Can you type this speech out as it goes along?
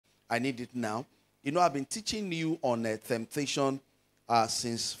I need it now. You know, I've been teaching you on temptation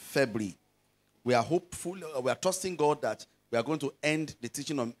since February. We are hopeful, we are trusting God that we are going to end the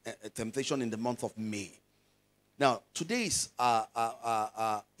teaching on temptation in the month of May. Now, today is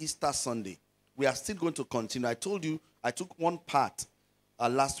Easter Sunday. We are still going to continue. I told you, I took one part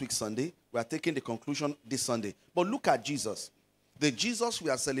last week Sunday. We are taking the conclusion this Sunday. But look at Jesus. The Jesus we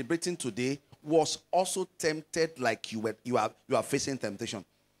are celebrating today was also tempted like you are facing temptation.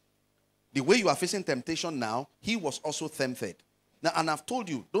 The way you are facing temptation now, he was also tempted. Now, and I've told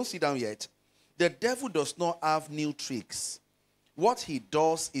you, don't sit down yet. The devil does not have new tricks. What he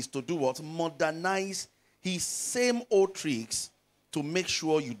does is to do what? Modernize his same old tricks to make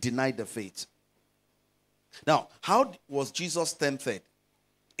sure you deny the faith. Now, how was Jesus tempted?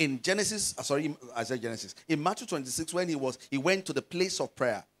 In in Matthew 26, when he went to the place of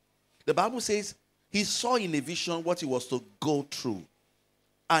prayer, the Bible says he saw in a vision what he was to go through.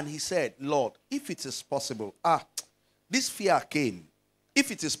 And he said, Lord, if it is possible, this fear came.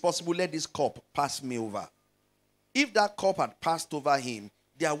 If it is possible, let this cup pass me over. If that cup had passed over him,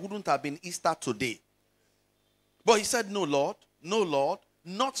 there wouldn't have been Easter today. But he said, no, Lord,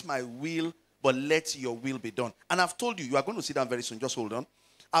 not my will, but let your will be done. And I've told you, you are going to sit down very soon, just hold on.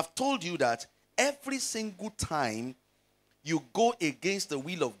 I've told you that every single time you go against the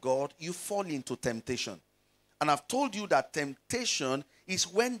will of God, you fall into temptation. And I've told you that temptation is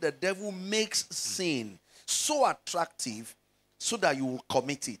when the devil makes sin so attractive so that you will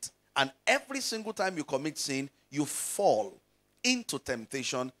commit it. And every single time you commit sin, you fall into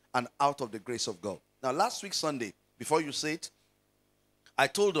temptation and out of the grace of God. Now, last week Sunday, before you say it, I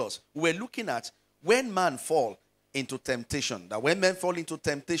told us we're looking at when man fall into temptation. That when men fall into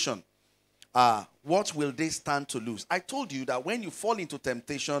temptation, what will they stand to lose? I told you that when you fall into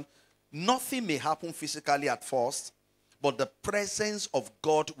temptation, nothing may happen physically at first, but the presence of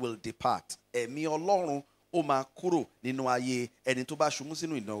God will depart. The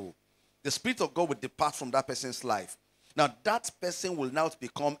Spirit of God will depart from that person's life. Now, that person will now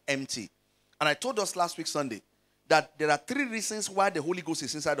become empty. And I told us last week Sunday that there are 3 reasons why the Holy Ghost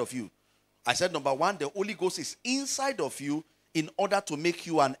is inside of you. I said, number 1, the Holy Ghost is inside of you in order to make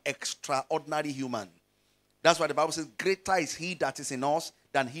you an extraordinary human. That's why the Bible says, greater is he that is in us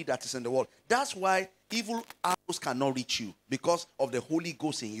than he that is in the world. That's why evil arrows cannot reach you, because of the Holy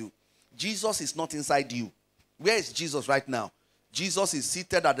Ghost in you. Jesus is not inside you. Where is Jesus right now? Jesus is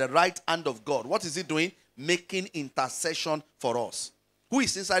seated at the right hand of God. What is he doing? Making intercession for us. Who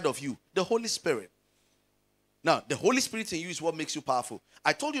is inside of you? The Holy Spirit. Now, the Holy Spirit in you is what makes you powerful.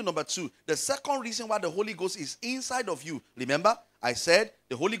 I told you, number 2, the second reason why the Holy Ghost is inside of you. Remember, I said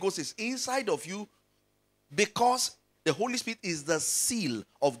the Holy Ghost is inside of you because the Holy Spirit is the seal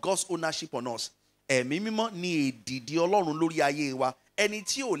of God's ownership on us. So, it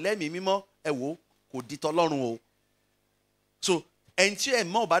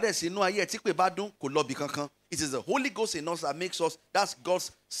is the Holy Ghost in us that makes us, that's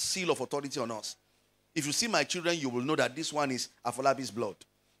God's seal of authority on us. If you see my children, you will know that this one is Afolabi's blood.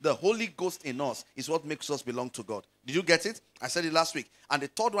 The Holy Ghost in us is what makes us belong to God. Did you get it? I said it last week. And the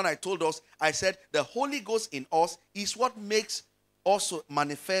third one I told us, I said the Holy Ghost in us is what makes also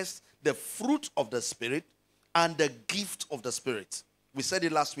manifest the fruit of the Spirit and the gift of the Spirit. We said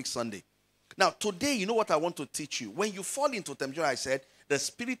it last week Sunday. Now, today, you know what I want to teach you? When you fall into temptation, I said, the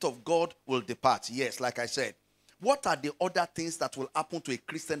Spirit of God will depart. Yes, like I said. What are the other things that will happen to a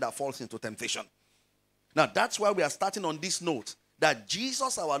Christian that falls into temptation? Now, that's why we are starting on this note, that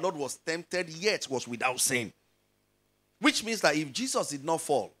Jesus, our Lord, was tempted, yet was without sin. Which means that if Jesus did not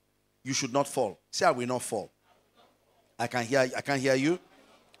fall, you should not fall. Say, I will not fall. I can hear you.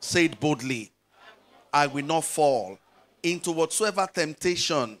 Say it boldly. I will not fall into whatsoever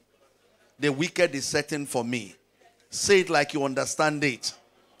temptation the wicked is setting for me. Say it like you understand it.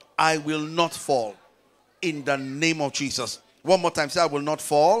 I will not fall in the name of Jesus. One more time. Say, I will not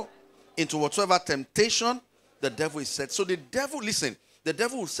fall into whatsoever temptation the devil is set. So the devil, listen, the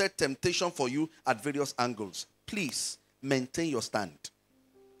devil will set temptation for you at various angles. Please maintain your stand.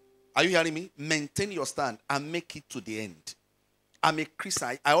 Are you hearing me? Maintain your stand and make it to the end. I'm a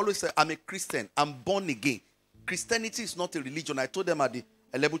Christian. I always say I'm a Christian. I'm born again. Christianity is not a religion. I told them at the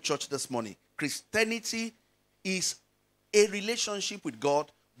Level Church this morning. Christianity is a relationship with God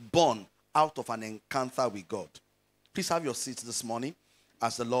born out of an encounter with God. Please have your seats this morning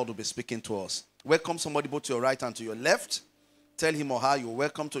as the Lord will be speaking to us. Welcome somebody both to your right and to your left. Tell him or her you're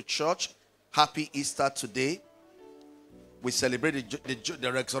welcome to church. Happy Easter today. We celebrate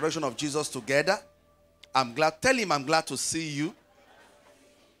the resurrection of Jesus together. I'm glad. Tell him I'm glad to see you.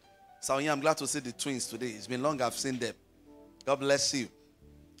 Sawanya, I'm glad to see the twins today. It's been long I've seen them. God bless you.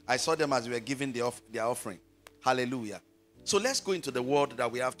 I saw them as we were giving their offering. Hallelujah. So let's go into the word that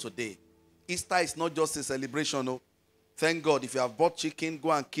we have today. Easter is not just a celebration. No. Thank God, if you have bought chicken,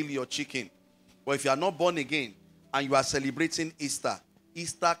 go and kill your chicken. But if you are not born again and you are celebrating Easter,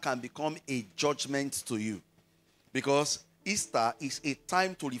 Easter can become a judgment to you. Because Easter is a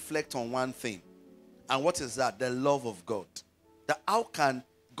time to reflect on one thing. And what is that? The love of God. That how can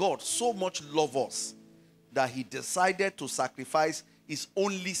God so much love us that he decided to sacrifice his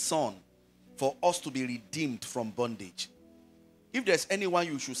only son for us to be redeemed from bondage? If there's anyone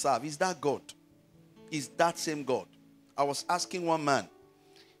you should serve, is that God. Is that same God. I was asking one man,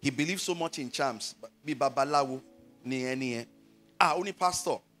 he believes so much in charms. Bi babalawo ni eni only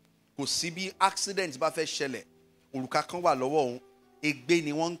pastor. Kò sí bí accident bá fẹ́ ṣẹlẹ̀. Òrùka kan wà lọ́wọ́ òun. Ègbé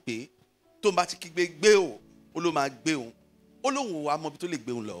ni wọ́n ń pè. Tó bá ti kígbe gbé o, ó ló máa gbé òun. Ó lóhùn wa mọ bí tó lè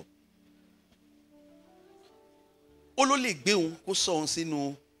gbé òun lọ. Ó ló lè gbé òun kó sọ òun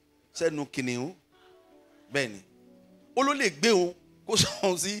sẹ́nu kìnìún. Bẹ́ẹ̀ni. Ó ló lè gbé òun kó sọ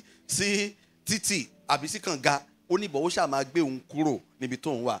òun sí títì àbí sí kànga. Ó ní bọ̀ ó ṣáà máa gbé òun kúrò níbi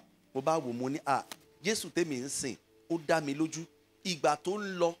tó ń wà. Mo bá wò mo ní Jésù tèmi ń sìn ó dá mi lójú. Ìgbà tó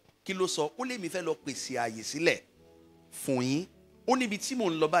ń lọ kí ló sọ? Ó lè mi fẹ́ lọ pèsè àyè sílẹ̀ fún yín. Ó níbi tí mò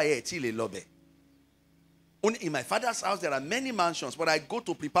ń lọ báyìí ẹ̀ tí ì lè lọ bẹ̀. In my father's house there are many mansions, but I go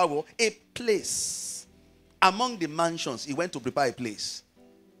to prepare a place. Among the mansions, he went to prepare a place.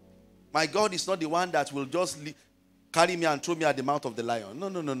 My God is not the one that will just carry me and throw me at the mouth of the lion.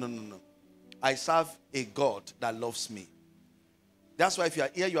 No. I serve a God that loves me. That's why if you are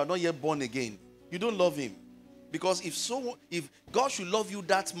here, you are not yet born again. You don't love him. Because if God should love you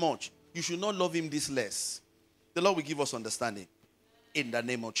that much, you should not love him this less. The Lord will give us understanding. In the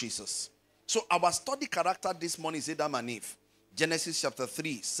name of Jesus. So our study character this morning is Adam and Eve. Genesis chapter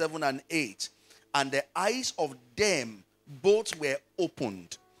 3, 7 and 8. And the eyes of them both were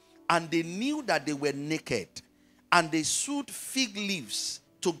opened. And they knew that they were naked. And they sewed fig leaves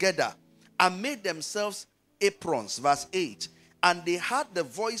together and made themselves aprons. Verse 8. And they heard the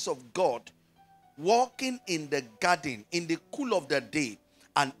voice of God walking in the garden in the cool of the day.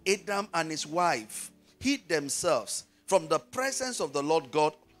 And Adam and his wife hid themselves from the presence of the Lord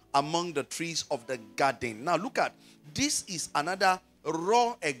God among the trees of the garden. Now look at, this is another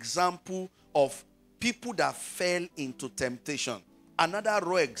raw example of people that fell into temptation. Another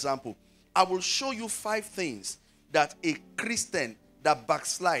raw example. I will show you 5 things that a Christian that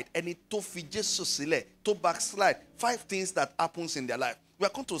backslide, and to backslide, 5 things that happens in their life. We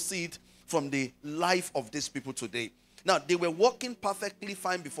are going to see it from the life of these people today. Now, they were walking perfectly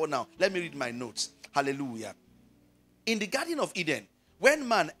fine before now. Let me read my notes. Hallelujah. In the Garden of Eden, when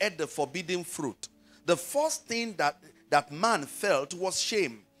man ate the forbidden fruit, the first thing that man felt was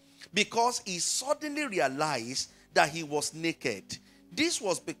shame, because he suddenly realized that he was naked. This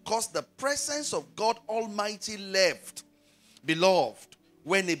was because the presence of God Almighty left. Beloved,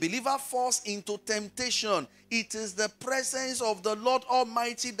 when a believer falls into temptation, it is the presence of the Lord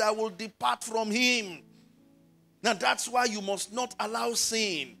Almighty that will depart from him. Now that's why you must not allow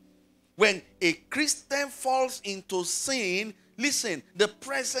sin. When a Christian falls into sin, listen, the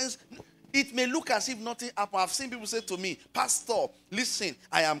presence, it may look as if nothing happened. I've seen people say to me, Pastor, listen,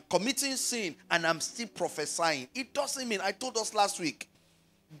 I am committing sin and I'm still prophesying. It doesn't mean, I told us last week,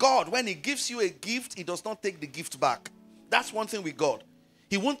 God, when he gives you a gift, he does not take the gift back. That's one thing with God.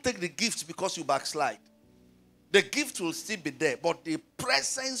 He won't take the gift because you backslide. The gift will still be there, but the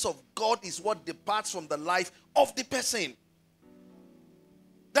presence of God is what departs from the life of the person.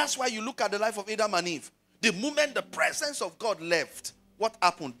 That's why you look at the life of Adam and Eve. The moment the presence of God left, what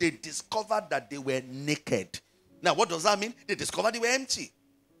happened? They discovered that they were naked. Now, what does that mean? They discovered they were empty.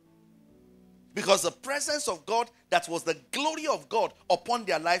 Because the presence of God, that was the glory of God upon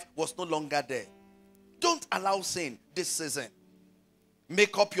their life, was no longer there. Don't allow sin this season.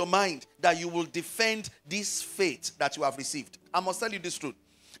 Make up your mind that you will defend this faith that you have received. I must tell you this truth.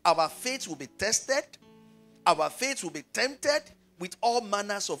 Our faith will be tested. Our faith will be tempted with all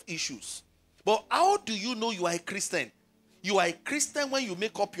manners of issues. But how do you know you are a Christian? You are a Christian when you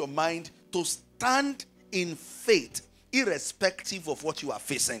make up your mind to stand in faith, irrespective of what you are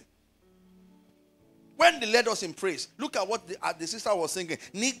facing. When they led us in praise, look at what the sister was singing.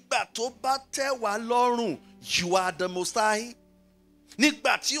 Nígbà tó bá tẹ́ wá lọ́rùn, you are the most high.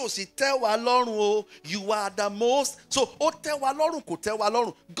 Nígbà tí ó sì tẹ́ wá lọ́rùn o, you are the most. So, ó tẹ́ wá lọ́rùn kò tẹ́ wá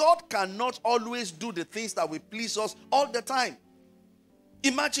lọ́rùn. God cannot always do the things that will please us all the time.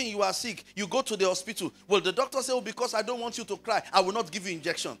 Imagine you are sick, you go to the hospital. Well, the doctor says, oh, because I don't want you to cry, I will not give you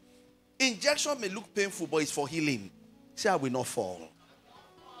injection. Injection may look painful, but it's for healing. Say, I will not fall.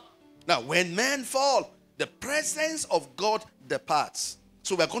 Now, when men fall, the presence of God departs.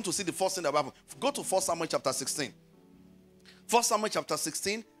 So we're going to see the first thing that happened. Go to 1 Samuel chapter 16. 1 Samuel chapter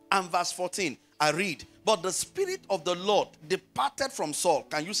 16 and verse 14. I read, but the Spirit of the Lord departed from Saul.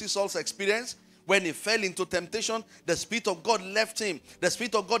 Can you see Saul's experience? When he fell into temptation, the Spirit of God left him. The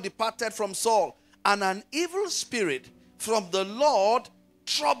Spirit of God departed from Saul. And an evil spirit from the Lord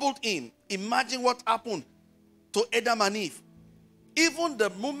troubled him. Imagine what happened to Adam and Eve. Even the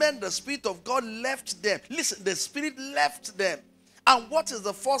moment the Spirit of God left them. Listen, the Spirit left them. And what is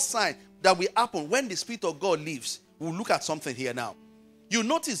the first sign that will happen when the Spirit of God leaves? We'll look at something here now. You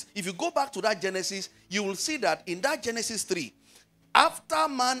notice, if you go back to that Genesis, you will see that in that Genesis 3, after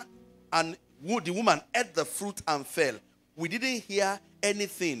man and the woman ate the fruit and fell, we didn't hear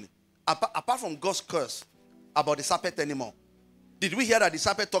anything apart from God's curse about the serpent anymore. Did we hear that the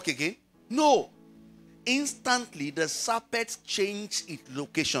serpent talk again? No. Instantly, the serpent changed its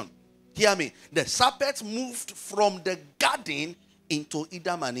location. Hear me. The serpent moved from the garden into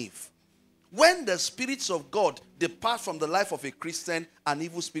Adam and Eve. When the spirits of God depart from the life of a Christian, an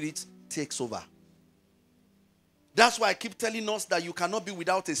evil spirit takes over. That's why I keep telling us that you cannot be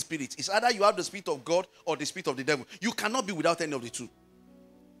without a spirit. It's either you have the Spirit of God or the spirit of the devil. You cannot be without any of the two.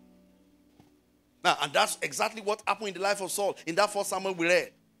 Now, and that's exactly what happened in the life of Saul. In that 1 Samuel we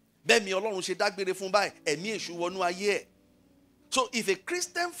read. So if a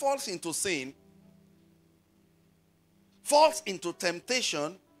Christian falls into sin, falls into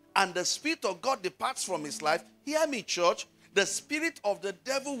temptation, and the Spirit of God departs from his life, hear me, church, the spirit of the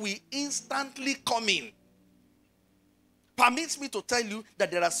devil will instantly come in. Permits me to tell you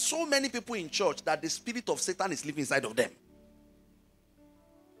that there are so many people in church that the spirit of Satan is living inside of them.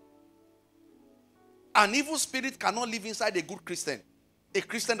 An evil spirit cannot live inside a good Christian. A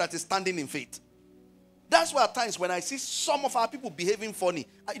Christian that is standing in faith. That's why at times when I see some of our people behaving funny,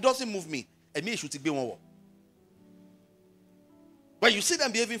 it doesn't move me. When you see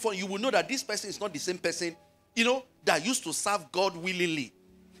them behaving funny, you will know that this person is not the same person, that used to serve God willingly.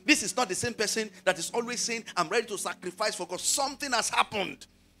 This is not the same person that is always saying, I'm ready to sacrifice for God. Something has happened.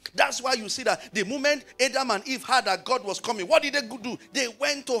 That's why you see that the moment Adam and Eve heard that God was coming, what did they do? They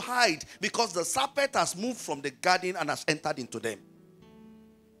went to hide because the serpent has moved from the garden and has entered into them.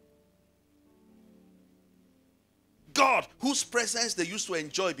 God, whose presence they used to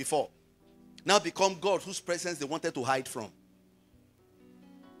enjoy before, now become God whose presence they wanted to hide from.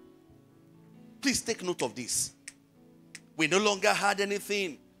 Please take note of this. We no longer had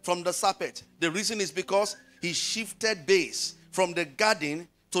anything from the serpent. The reason is because he shifted base from the garden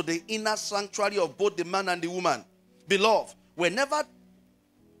to the inner sanctuary of both the man and the woman. Beloved,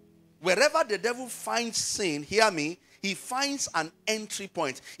 wherever the devil finds sin, hear me, he finds an entry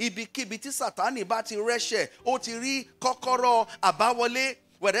point. Wherever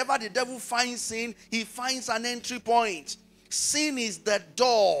the devil finds sin, he finds an entry point. Sin is the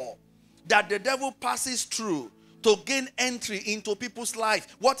door that the devil passes through to gain entry into people's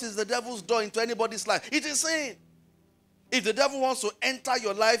life. What is the devil's door into anybody's life? It is sin. If the devil wants to enter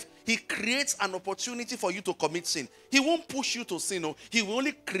your life, he creates an opportunity for you to commit sin. He won't push you to sin. No. He will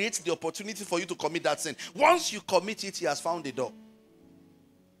only create the opportunity for you to commit that sin. Once you commit it, he has found the door.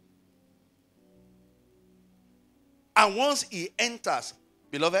 And once he enters,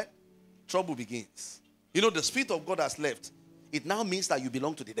 beloved, trouble begins. The Spirit of God has left. It now means that you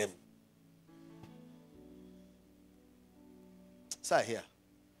belong to the devil. Say here.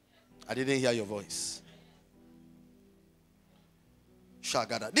 I didn't hear your voice.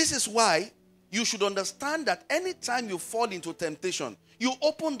 Shagada. This is why you should understand that anytime you fall into temptation, you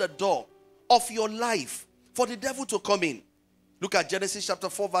open the door of your life for the devil to come in. Look at Genesis chapter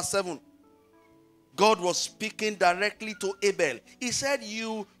 4 verse 7. God was speaking directly to Abel. He said,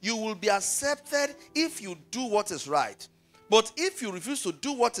 you will be accepted if you do what is right. But if you refuse to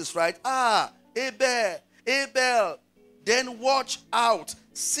do what is right, Abel, then watch out.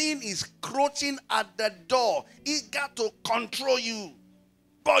 Sin is crouching at the door, eager to control you.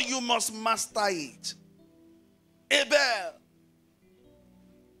 But you must master it. Abel.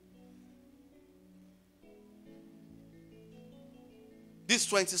 This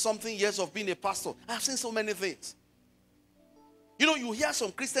 20-something years of being a pastor, I've seen so many things. You hear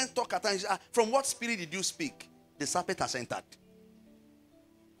some Christians talk at times, from what spirit did you speak? The serpent has entered.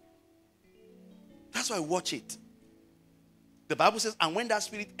 That's why I watch it. The Bible says, and when that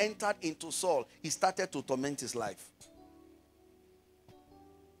spirit entered into Saul, he started to torment his life.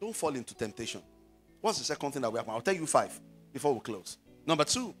 Don't fall into temptation. What's the second thing that will happen? I'll tell you 5 before we close. Number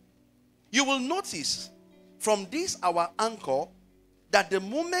 2, you will notice from this our anchor that the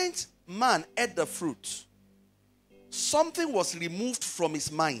moment man ate the fruit, something was removed from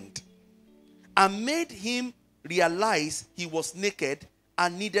his mind and made him realize he was naked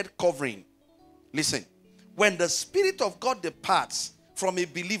and needed covering. Listen, when the Spirit of God departs from a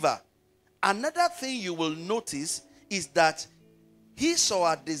believer, another thing you will notice is that his or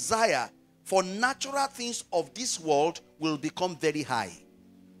her desire for natural things of this world will become very high.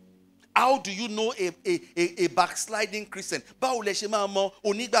 How do you know a backsliding Christian? Báwo lẹ ṣe máa mọ̀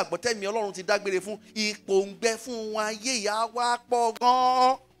onígbàgbọ́ tẹ́mi Ọlọ́run ti dágbére fún ìpòǹgbẹ fún wọn ayé ìyá wa pọ̀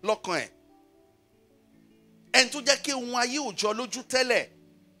gan-an lọ́kàn ẹ̀. Ẹni tó jẹ́ kí ohun ayé ò jọ lójú tẹ́lẹ̀.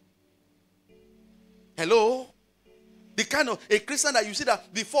 Hello? The kind of a Christian that you see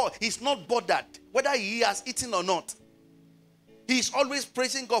that before he's not bothered whether he has eaten or not. He's always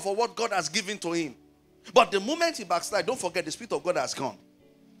praising God for what God has given to him. But the moment he backslide, don't forget the Spirit of God has come.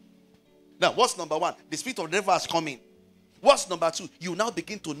 Now, what's number one? The Spirit of the devil has come in. What's number two? You now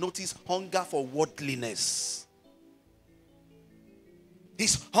begin to notice hunger for worldliness.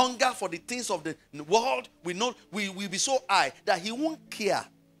 His hunger for the things of the world will be so high that he won't care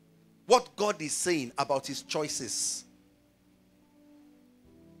what God is saying about his choices.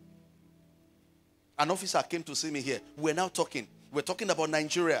 An officer came to see me here. We're now talking. We're talking about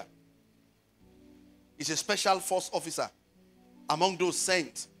Nigeria. He's a special force officer among those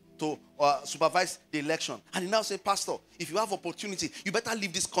sent to supervise the election. And he now said, Pastor, if you have opportunity, you better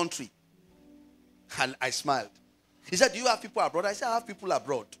leave this country. And I smiled. He said, do you have people abroad? I said, I have people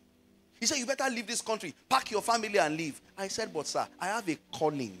abroad. He said, you better leave this country. Pack your family and leave. I said, but sir, I have a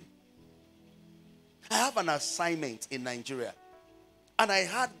calling. I have an assignment in Nigeria. And I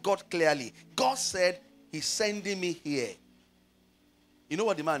heard God clearly. God said, he's sending me here. You know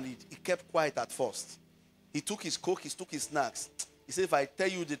what the man did? He kept quiet at first. He took his coke, he took his snacks. He said, if I tell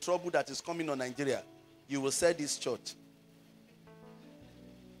you the trouble that is coming on Nigeria, you will sell this church.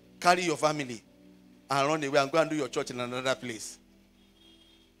 Carry your family and run away and go and do your church in another place.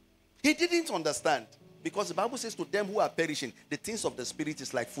 He didn't understand. Because the Bible says to them who are perishing, the things of the Spirit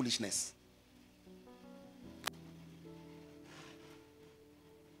is like foolishness.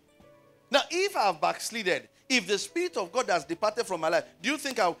 Now, if I have backslided, if the Spirit of God has departed from my life, do you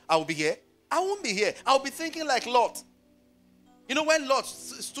think I'll be here? I won't be here. I'll be thinking like Lot. You know, when Lot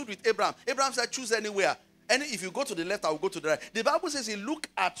stood with Abraham, Abraham said, choose anywhere. And if you go to the left, I will go to the right. The Bible says he looked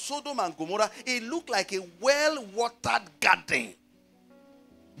at Sodom and Gomorrah. It looked like a well-watered garden.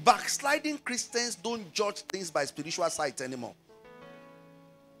 Backsliding Christians don't judge things by spiritual sight anymore.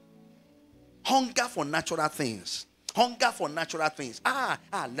 Hunger for natural things. Hunger for natural things.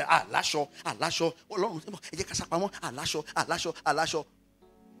 Lasho.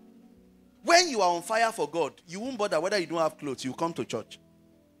 When you are on fire for God, you won't bother whether you don't have clothes. You come to church.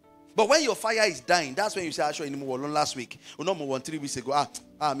 But when your fire is dying, that's when you say, Asho, last week. 3 weeks ago.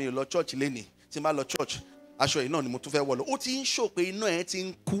 Me lo church leni. Timba lo church. Asho, no, ni mo tún fẹ́ wọ̀ lọ. Ó ti ń show pé iná ẹ̀ ti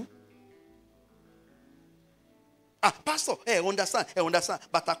ń kú. Pastor, understand.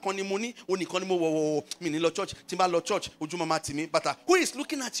 Bata koni money, oni koni mo wo mi ni lo church. Timba lo church. Ojú mama ti mi. Bata, who is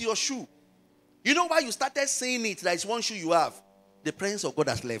looking at your shoe? You know why you started saying it? That is one shoe you have. The presence of God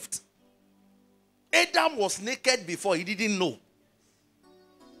has left. Adam was naked before. He didn't know.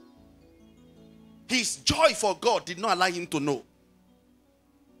 His joy for God did not allow him to know.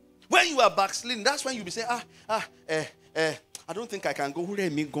 When you are backsliding, that's when you be saying, I don't think I can go. Who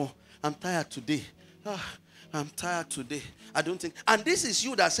let me go? I'm tired today. I'm tired today. I don't think. And this is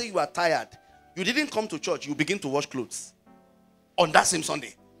you that say you are tired. You didn't come to church. You begin to wash clothes on that same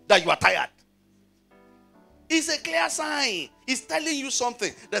Sunday that you are tired. It's a clear sign. It's telling you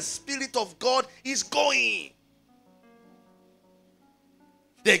something. The Spirit of God is going.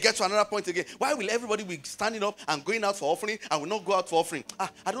 They get to another point again. Why will everybody be standing up and going out for offering and will not go out for offering?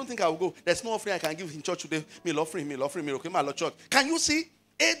 I don't think I will go. There's no offering I can give in church today. Me offering, okay, my Lord church. Can you see?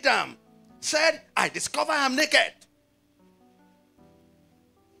 Adam said, I discover I'm naked.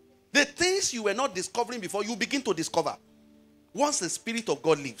 The things you were not discovering before, you begin to discover. Once the Spirit of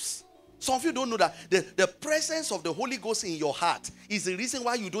God leaves. Some of you don't know that the presence of the Holy Ghost in your heart is the reason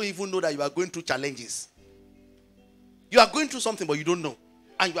why you don't even know that you are going through challenges. You are going through something, but you don't know.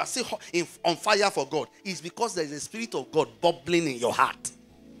 And you are still on fire for God. It's because there is a Spirit of God bubbling in your heart.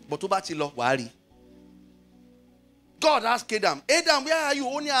 But worry. God asked Adam, where are you?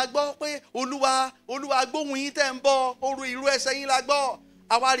 Only agbo pe Olúwa gbohùn yín tẹ́ ń bọ̀, oru ìró ẹsẹ̀ yín la gbọ́.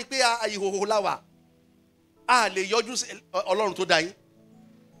 Àwa rí pé ìhòhò la wà. A lè yọjú sí Ọlọ́run tó dá yín.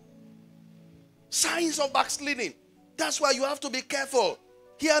 Signs of backsliding. That's why you have to be careful.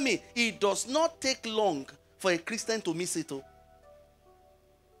 Hear me. It does not take long for a Christian to miss it.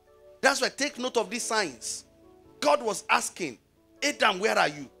 That's why take note of these signs. God was asking, Adam, where are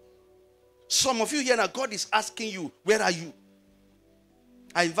you? Some of you here now, God is asking you, where are you?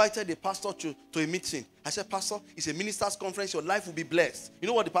 I invited the pastor to a meeting. I said, Pastor, it's a minister's conference. Your life will be blessed. You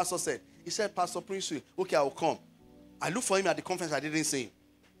know what the pastor said? He said, Pastor Princewill, okay, I will come. I looked for him at the conference. I didn't see him.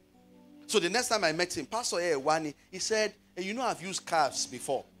 So the next time I met him, Pastor Ewani, he said, hey, you know I've used cars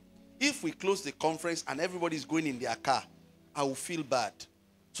before. If we close the conference and everybody's going in their car, I will feel bad.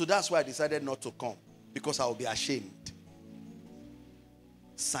 So that's why I decided not to come. Because I will be ashamed.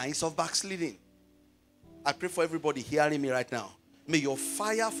 Signs of backsliding. I pray for everybody hearing me right now. May your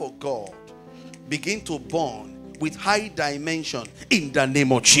fire for God begin to burn with high dimension in the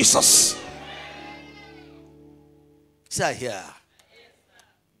name of Jesus. Say I hear.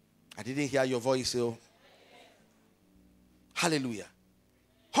 I didn't hear your voice. So. Hallelujah.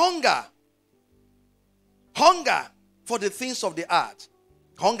 Hunger. Hunger for the things of the earth.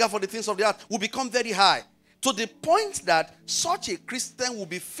 Hunger for the things of the earth will become very high. To the point that such a Christian will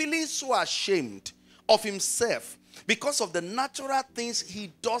be feeling so ashamed of himself because of the natural things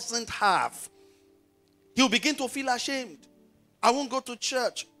he doesn't have. He'll begin to feel ashamed. I won't go to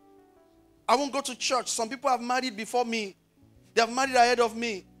church. I won't go to church. Some people have married before me. They have married ahead of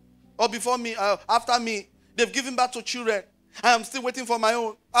me. Or before me, after me. They've given birth to children. I am still waiting for my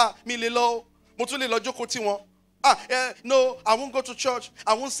own. No, I won't go to church.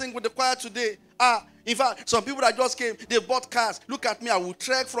 I won't sing with the choir today. In fact, some people that just came, they bought cars. Look at me, I will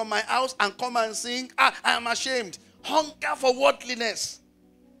trek from my house and come and sing. I am ashamed. Hunger for worldliness.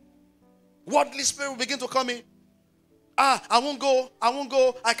 Worldly spirit will begin to come in. I won't go.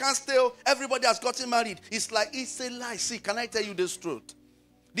 I can't stay. Everybody has gotten married. It's like, it's a lie. See, can I tell you this truth?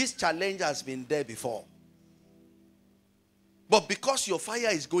 This challenge has been there before. But because your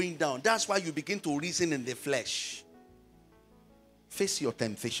fire is going down, that's why you begin to reason in the flesh. Face your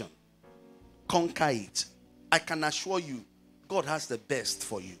temptation. Conquer it. I can assure you, God has the best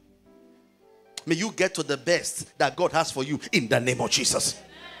for you. May you get to the best that God has for you in the name of Jesus.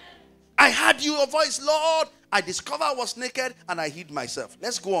 I heard your voice, Lord. I discovered I was naked and I hid myself.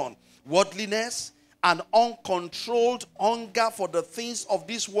 Let's go on. Worldliness and uncontrolled hunger for the things of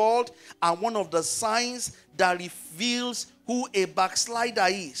this world are one of the signs that reveals who a backslider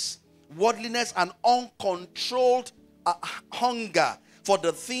is. Worldliness and uncontrolled hunger for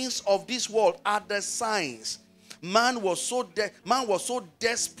the things of this world are the signs. Man was so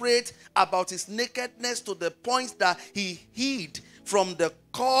desperate about his nakedness to the point that he hid from the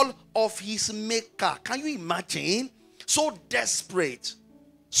call of his maker. Can you imagine? So desperate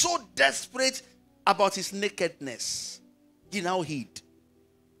about his nakedness. He now hid.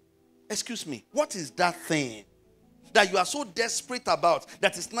 Excuse me, what is that thing that you are so desperate about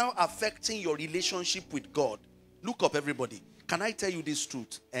that is now affecting your relationship with God? Look up, everybody. Can I tell you this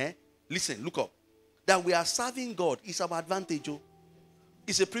truth? Listen, look up. That we are serving God is our advantage.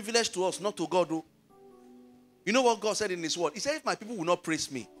 It's a privilege to us, not to God. You know what God said in his word? He said, if my people will not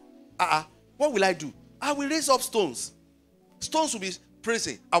praise me, what will I do? I will raise up stones. Stones will be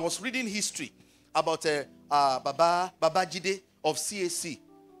praising. I was reading history about Baba Jide of CAC.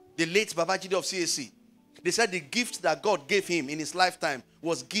 The late Baba Jide of CAC. They said the gift that God gave him in his lifetime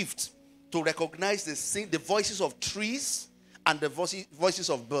was gift to recognize the voices of trees and the voices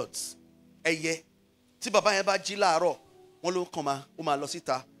of birds. They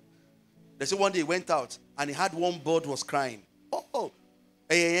say one day he went out and he had one bird was crying. The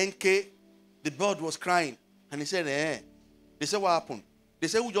bird was crying. And he said, They said, what happened? They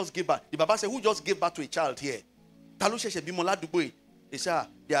said, who just gave birth? The Baba said, who just gave birth to a child here? They said,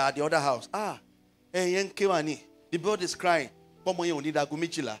 they are at the other house. The bird is crying.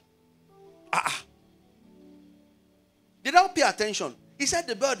 They don't pay attention. He said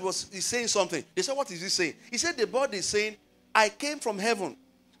the bird is saying something. They said, what is he saying? He said the bird is saying, I came from heaven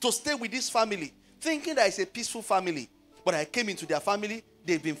to stay with this family, thinking that it's a peaceful family. But I came into their family.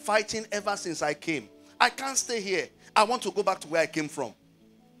 They've been fighting ever since I came. I can't stay here. I want to go back to where I came from.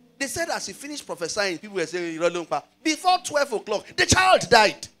 They said as he finished prophesying, people were saying, before 12 o'clock, the child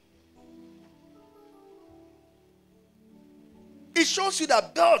died. It shows you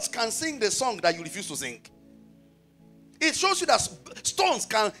that birds can sing the song that you refuse to sing. It shows you that stones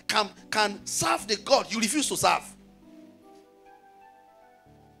can serve the God you refuse to serve.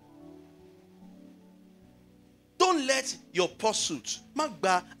 Don't let your pursuit,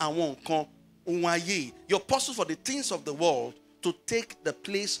 your pursuit for the things of the world, to take the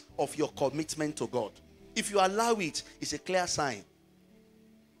place of your commitment to God. If you allow it, it's a clear sign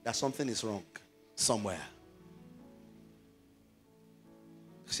that something is wrong somewhere.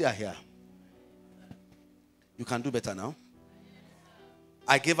 See here. You can do better now.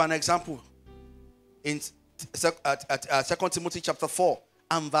 I gave an example in 2 Timothy chapter 4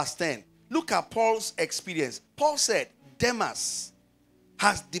 and verse 10. Look at Paul's experience. Paul said, Demas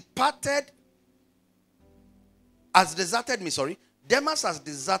has departed, has deserted me, sorry. Demas has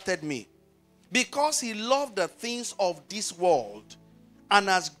deserted me because he loved the things of this world and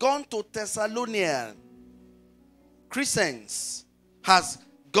has gone to Thessalonian. Crescens has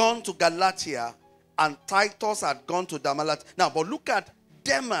gone to Galatia and Titus had gone to Dalmatia. Now, but look at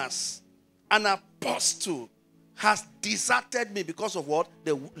Demas, an apostle, has deserted me because of what?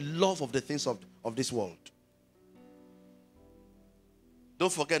 The love of the things of this world.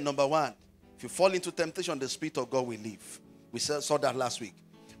 Don't forget, number one, if you fall into temptation, the Spirit of God will leave. We saw that last week.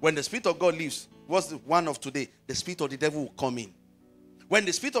 When the Spirit of God leaves, what's the one of today? The Spirit of the devil will come in. When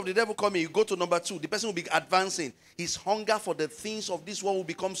the Spirit of the devil comes in, you go to number two. The person will be advancing. His hunger for the things of this world will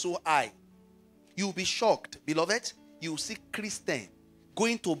become so high. You will be shocked, beloved. You will see Christian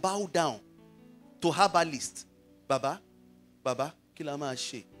going to bow down to herbalist. Baba, kila ma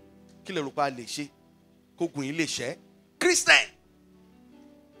she, kila rupa le she, kogun ile she. Christian,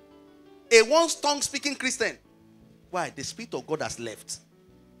 a once tongue speaking Christian. Why? The Spirit of God has left.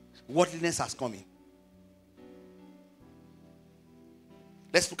 Worldliness has come in.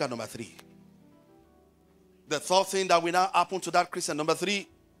 Let's look at number three. The third thing that will now happen to that Christian. Number three.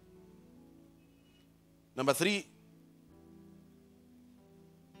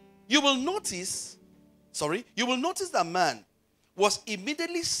 You will notice that man was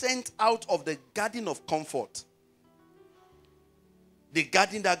immediately sent out of the garden of comfort. The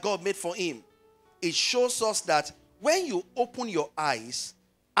garden that God made for him. It shows us that when you open your eyes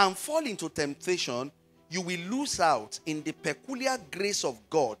and fall into temptation, you will lose out in the peculiar grace of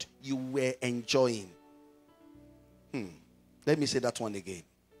God you were enjoying. Let me say that one again.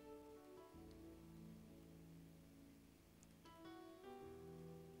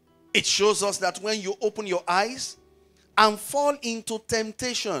 It shows us that when you open your eyes and fall into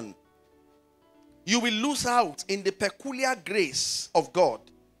temptation, you will lose out in the peculiar grace of God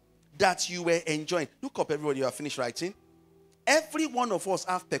that you were enjoying. Look up, everybody. You are finished writing. Every one of us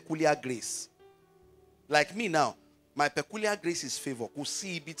have peculiar grace. Like me now, my peculiar grace is favor.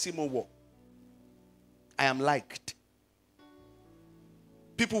 I am liked.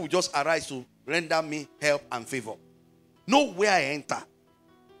 People will just arise to render me help and favor. Nowhere I enter.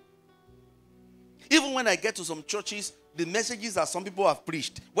 Even when I get to some churches, the messages that some people have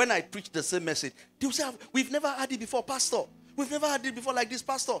preached, when I preach the same message, they will say, we've never heard it before, Pastor. We've never heard it before like this,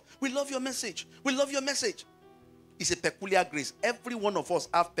 Pastor. We love your message. We love your message. It's a peculiar grace. Every one of us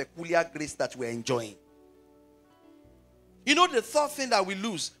have peculiar grace that we're enjoying. You know the third thing that we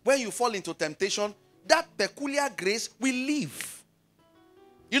lose when you fall into temptation? That peculiar grace will leave.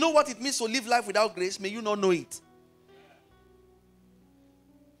 You know what it means to live life without grace? May you not know it.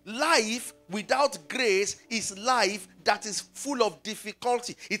 Life without grace is life that is full of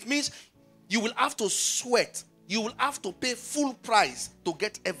difficulty. It means you will have to sweat. You will have to pay full price to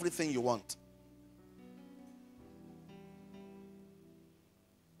get everything you want.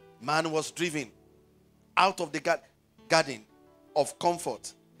 Man was driven out of the garden of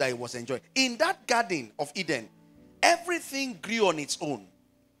comfort that he was enjoying. In that garden of Eden, everything grew on its own.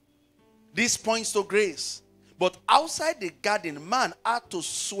 This points to grace. But outside the garden, man had to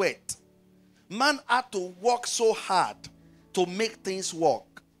sweat. Man had to work so hard to make things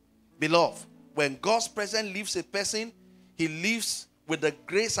work. Beloved, when God's presence leaves a person, he lives with the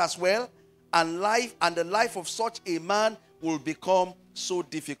grace as well. And the life of such a man will become so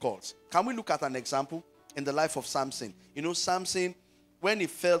difficult. Can we look at an example in the life of Samson? You know, Samson, when he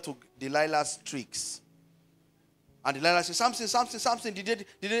fell to Delilah's tricks, and Delilah said, Samson, did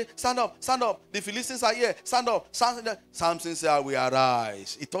they stand up? The Philistines are here. Stand up. Samson said, I will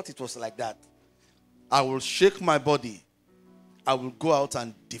arise. He thought it was like that. I will shake my body. I will go out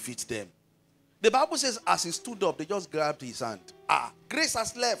and defeat them. The Bible says, as he stood up, they just grabbed his hand. Grace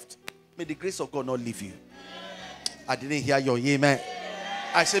has left. May the grace of God not leave you. I didn't hear your amen.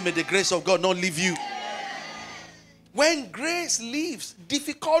 I said, may the grace of God not leave you. When grace leaves,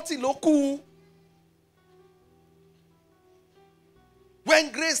 difficulty loku.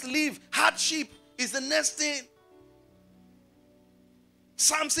 When grace leaves, hardship is the next thing.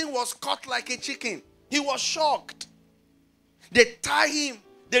 Samson was caught like a chicken. He was shocked. They tie him.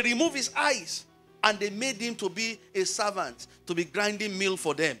 They remove his eyes. And they made him to be a servant, to be grinding meal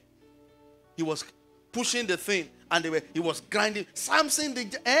for them. He was pushing the thing. And he was grinding. Samson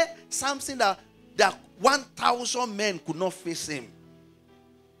that 1,000 men could not face him.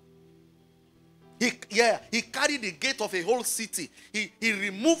 He carried the gate of a whole city. He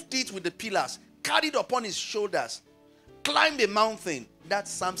removed it with the pillars, carried upon his shoulders, climbed a mountain. That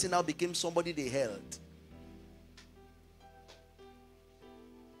Samson now became somebody they held.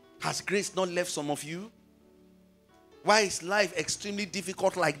 Has grace not left some of you? Why is life extremely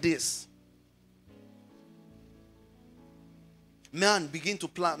difficult like this? Man began to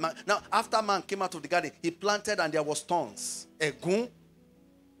plant. Now, after man came out of the garden, he planted and there was thorns. Egun.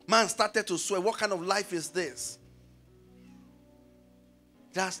 Man started to swear, what kind of life is this?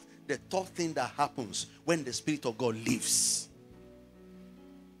 That's the third thing that happens when the Spirit of God lives.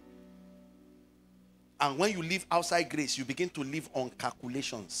 And when you live outside grace, you begin to live on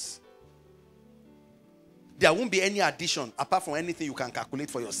calculations. There won't be any addition apart from anything you can calculate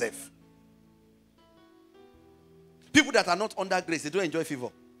for yourself. People that are not under grace, they don't enjoy favor.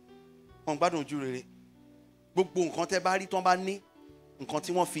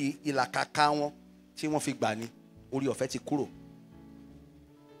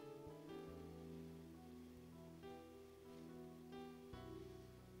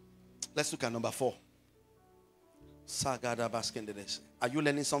 Let's look at number 4. Are you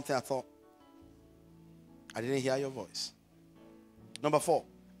learning something at all? I didn't hear your voice. Number 4.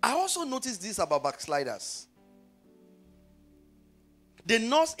 I also noticed this about backsliders. They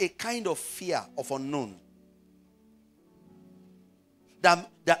nurse a kind of fear of unknown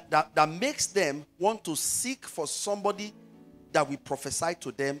that makes them want to seek for somebody that will prophesy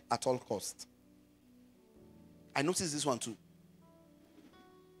to them at all costs. I noticed this one too.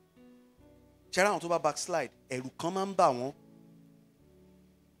 Chera on to backslide. Eru kan ma nba won.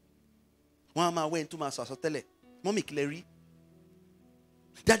 Wọ́n máa wẹ́ tó máa sọ àsọtẹ́lẹ̀. Mommy kí lẹ rí.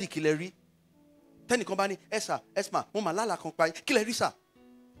 Daddy kí lẹ rí. Tẹ́nìkan bá ní ẹ̀sà ẹ̀sma mo máa lálàá kan pa yín. Kí lẹ rí sà.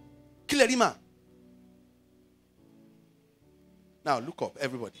 Kí lẹ rí mà. Now look up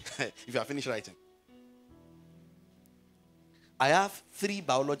everybody if you are finished writing. I have 3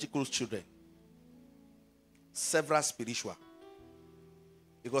 biological children. Several spiritual.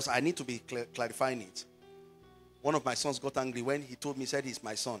 Because I need to be clarifying it. One of my sons got angry when he told me, said he's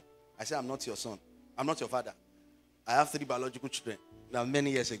my son. I said, I'm not your son. I'm not your father. I have 3 biological children. Now,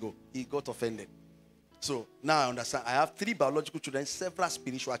 many years ago, he got offended. So, now I understand. I have 3 biological children, several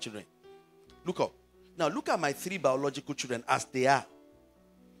spiritual children. Look up. Now, look at my 3 biological children as they are.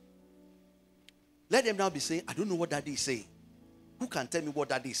 Let them now be saying, I don't know what daddy is saying. Who can tell me what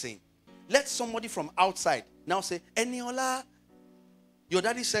daddy is saying? Let somebody from outside now say, Eniola, your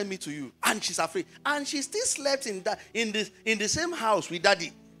daddy sent me to you. And she's afraid. And she still slept in the same house with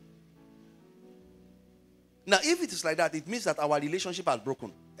daddy. Now, if it is like that, it means that our relationship has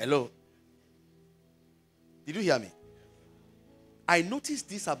broken. Hello? Did you hear me? I noticed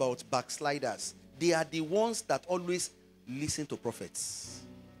this about backsliders. They are the ones that always listen to prophets.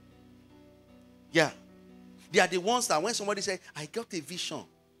 Yeah. They are the ones that when somebody says, I got a vision,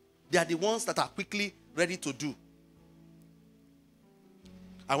 they are the ones that are quickly ready to do.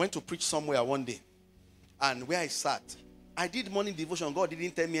 I went to preach somewhere one day. And where I sat, I did morning devotion. God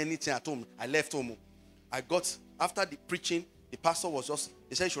didn't tell me anything at home. I left home. I got, after the preaching, the pastor was just,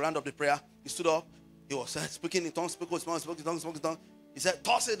 he said he should round up the prayer. He stood up. He was speaking in tongues, spoke in tongues. He said,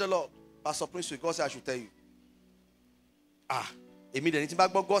 thus said the Lord. Pastor Princewill, God said I should tell you. Immediately,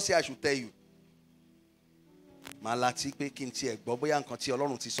 God said I should tell you.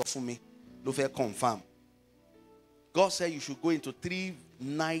 Confirm. God said you should go into 3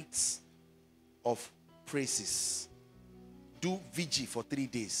 nights of praises. Do vigil for 3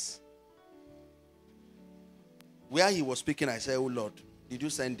 days. Where he was speaking, I said, oh Lord, did you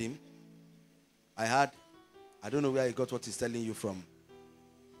send him? I don't know where he got what he's telling you from.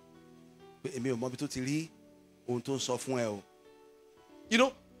 You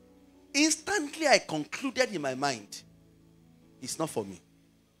know, instantly I concluded in my mind, it's not for me.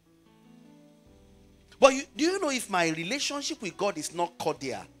 But do you know if my relationship with God is not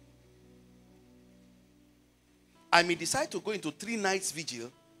cordial, I may decide to go into 3 nights vigil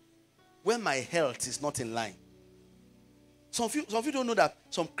when my health is not in line. Some of you don't know that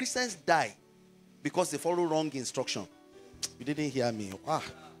some Christians die because they follow wrong instruction. You didn't hear me.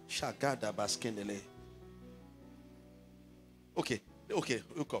 Okay, look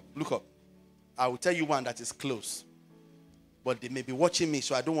up. I will tell you one that is close. But they may be watching me,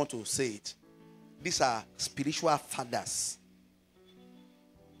 so I don't want to say it. These are spiritual fathers.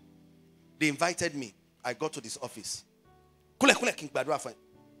 They invited me. I got to this office. I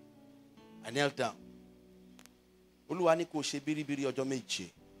knelt down. Oluwani ko se biribiri ojo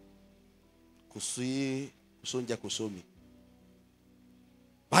meje. Kò sí oúnjẹ kò sómi.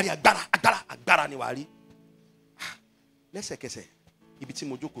 Bari agbára ni wà rí. Lẹ́sẹ̀kẹsẹ̀ ibi tí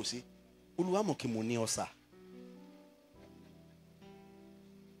mo jókòó sí. Olúwa mọ̀ kí mo ní ọ̀sà.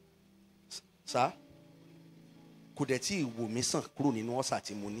 Sá kò dẹ̀ tí ìwò mi sàn kúrò nínú ọ̀sà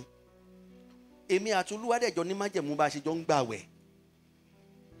tí mo ní. Èmi àti Olúwa dẹ̀jọ ní májẹ̀mú bá ṣe jọ ń gbààwẹ̀.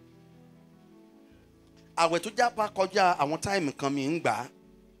 àwẹ̀ tó jápa kọjá àwọn táìmù kan mi ń gbà.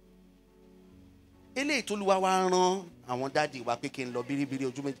 Eléyìí tó Olúwa wá rán àwọn dáàdì wa pé kí n lọ bíríbírí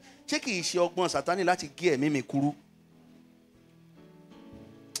ojú méjì. Ṣé kì í ṣe ọgbọ́n Sátánì láti gé ẹ̀mí mi kúrú?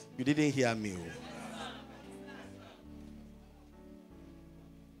 You didn't hear me.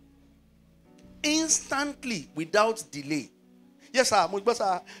 Instantly, without delay. Yes, sir.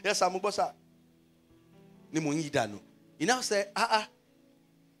 Yes, sir. Ni mo yí dànù. He now said,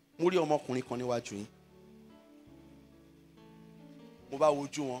 mo rí ọmọkùnrin kan níwájú yín. Mo bá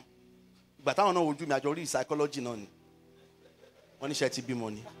wojú wọn. Ìgbà táwọn náà wojú mi, àjọ rí psychology náà ni. Wọ́n ní ṣe ti bímọ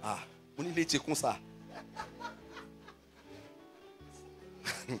ni. Mo ní ilé ti kún sá.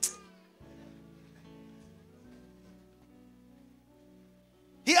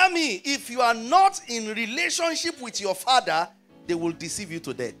 Hear me, if you are not in relationship with your father, they will deceive you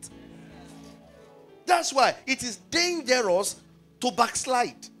to death. That's why it is dangerous to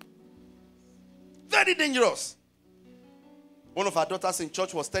backslide. Very dangerous. One of our daughters in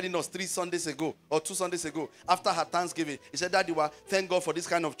church was telling us 3 Sundays ago or 2 Sundays ago, after her Thanksgiving, he said, Daddy, thank God for this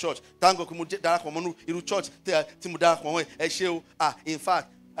kind of church. Thank God for church. In fact,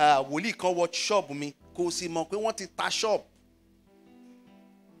 Woli can watch shop me. Because he want to touch shop.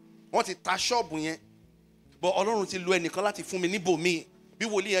 Want to touch shop. But Ọlọ́run ti lo ẹnìkan láti fún mi níbò mi. Bí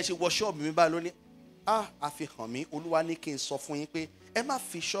wòlíì yẹn ṣe wọ shop mi bá lóní. Àfihàn mi, Olúwa ní kí n sọ fún yín pé ẹ má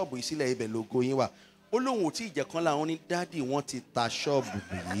fi shop yìí sílẹ̀, ibẹ̀ lógo yín wà. Olóhùn ò tí ì jẹ́ kan láwọn ní dádì wọ́n ti ta shop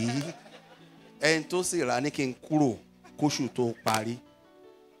yìí. Ẹni tó sì rà ní kí n kúrò kóṣù tó parí.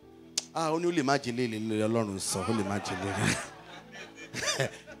 Ó ní ó lè má jìnlẹ̀ ilé Ọlọ́run sọ, ó lè má jìnlẹ̀.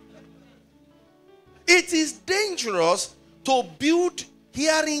 It is dangerous to build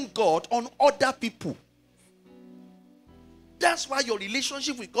hearing God on other people. That's why your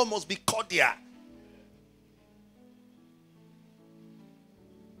relationship with God must be cordial.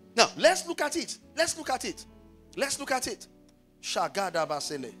 Now, let's look at it. Shagada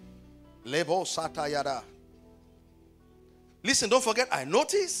basele. Lebo satayada. Listen, don't forget, I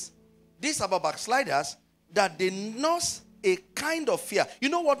notice this about backsliders, that they nurse a kind of fear. You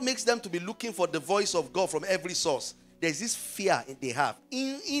know what makes them to be looking for the voice of God from every source? There's this fear they have.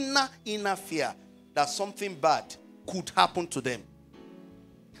 Inner fear that something bad could happen to them.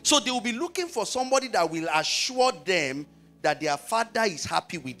 So they will be looking for somebody that will assure them that their father is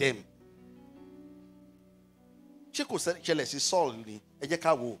happy with them. 1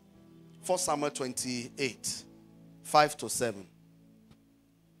 Samuel 28, 5-7.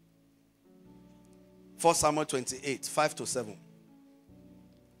 1 Samuel 28, 5-7.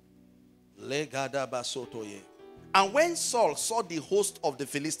 And when Saul saw the host of the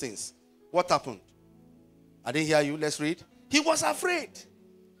Philistines, what happened? I didn't hear you. Let's read. He was afraid,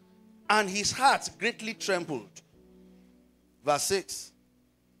 and his heart greatly trembled. Verse 6.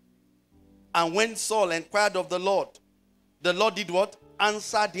 And when Saul inquired of the Lord did what?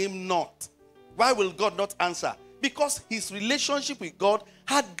 Answered him not. Why will God not answer? Because his relationship with God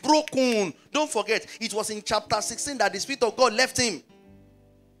had broken. Don't forget, it was in chapter 16 that the Spirit of God left him.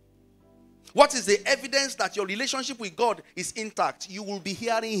 What is the evidence that your relationship with God is intact? You will be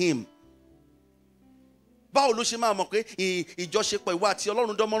hearing him. Báwo ló ṣe máa mọ̀ pé ìjọṣepọ̀ ìwà àti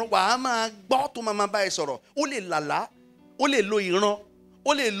Ọlọ́run dánmọ́rán wà á máa gbọ́ tó máa bá ẹ sọ̀rọ̀. Ó lè làlá, ó lè lo ìran,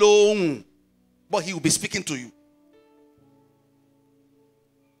 ó lè lo ohùn, but he will be speaking to you.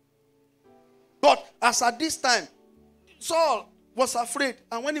 But as at this time, Saul was afraid.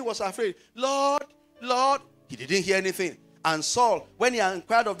 And when he was afraid, Lord, he didn't hear anything. And Saul, when he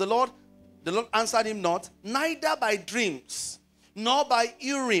inquired of the Lord answered him not, neither by dreams, nor by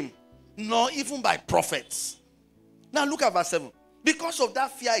Urim, nor even by prophets. Now look at verse 7. Because of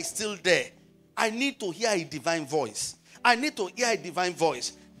that fear is still there, I need to hear a divine voice.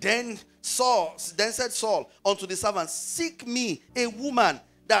 Then said Saul unto the servant, seek me a woman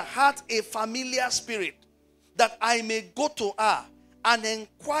that hath a familiar spirit, that I may go to her and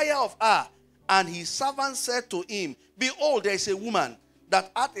inquire of her. And his servant said to him, behold, there is a woman that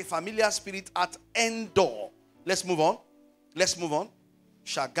hath a familiar spirit at Endor. Let's move on.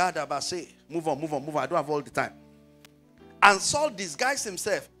 Shagada base. Move on. I don't have all the time. And Saul disguised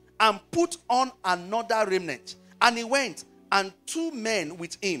himself and put on another remnant. And he went, and 2 men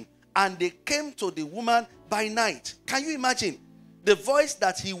with him. And they came to the woman by night. Can you imagine the voice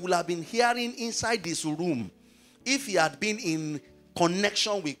that he would have been hearing inside this room if he had been in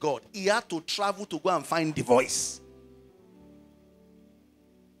connection with God? He had to travel to go and find the voice.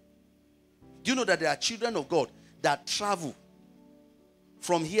 Do you know that there are children of God that travel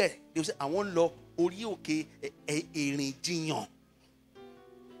from here? They will say, I want lọ orí òkè erin jiyàn.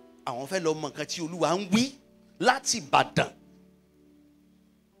 Àwọn fẹ́ lọ mọ nǹkan tí Olúwa ń wí láti Ìbàdàn.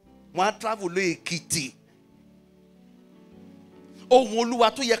 Wọ́n á travel lọ Èkìtì ohùn Olúwa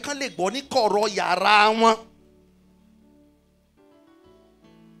tó yẹ kán lè gbọ́ ní kọ̀rọ̀ yàrá wọn.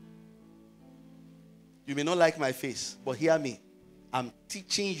 You may not like my face, but hear me. I'm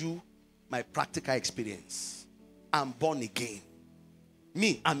teaching you my practical experience. I'm born again.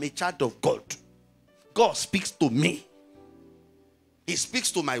 Me, I'm a child of God. God speaks to me. He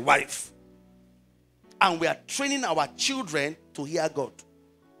speaks to my wife. And we are training our children to hear God.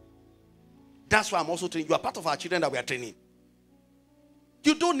 That's why I'm also training. You are part of our children that we are training.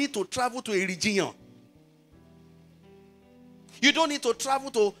 You don't need to travel to a region. You don't need to travel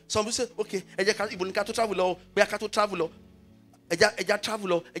to, some people say, okay, Eja to travel, we are to travel, Eja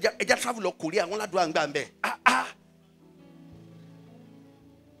travel, Korea, one do and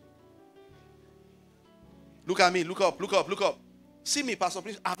Look at me, look up. See me, Pastor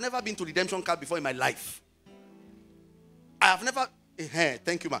Prince. I've never been to Redemption Camp before in my life. I have never,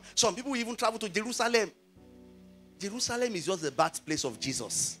 thank you, man. Some people even travel to Jerusalem. Jerusalem is just the birthplace of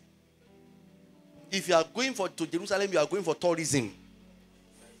Jesus. If you are going to Jerusalem, you are going for tourism.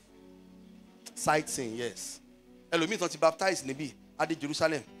 Sightseeing, yes. Hello, me not baptized maybe at the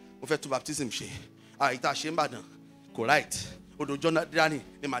Jerusalem. We to baptism. Correct.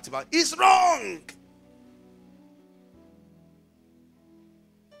 It's wrong.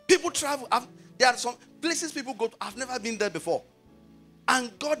 People travel. There are some places people go to. I've never been there before.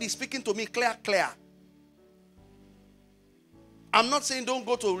 And God is speaking to me clear. I'm not saying don't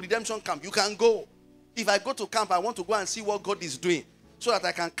go to redemption camp. You can go. If I go to camp, I want to go and see what God is doing so that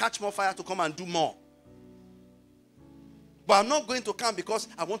I can catch more fire to come and do more. But I'm not going to camp because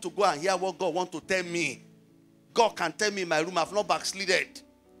I want to go and hear what God wants to tell me. God can tell me in my room, I've not backslided.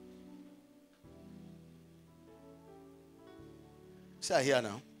 See, I hear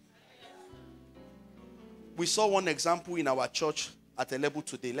now. We saw one example in our church at a level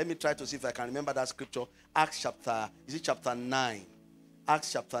today. Let me try to see if I can remember that scripture. Acts chapter 9?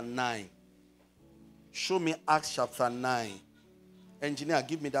 Acts chapter 9. Show me Acts chapter 9. Engineer,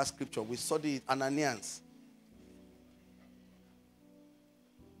 give me that scripture. We studied Ananias.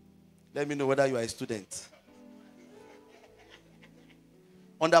 Let me know whether you are a student.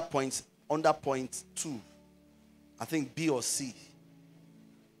 Under point 2. I think B or C.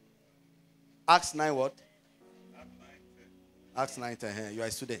 Acts 9 what? Acts 9:10. You are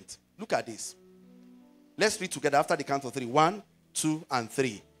a student. Look at this. Let's read together after the count of 3. 1, 2, and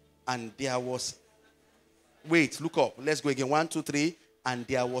 3. And there was... Wait, look up. Let's go again. 1, 2, 3. And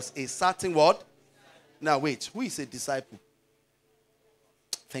there was a certain word. Now wait. Who is a disciple?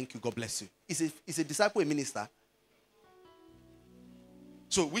 Thank you. God bless you. Is a disciple a minister?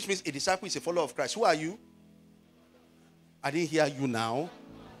 So which means a disciple is a follower of Christ. Who are you? I didn't hear you now.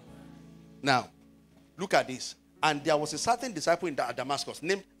 Now, look at this. And there was a certain disciple in Damascus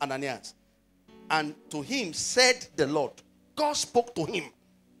named Ananias. And to him said the Lord, God spoke to him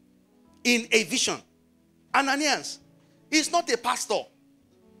in a vision. Ananias is not a pastor.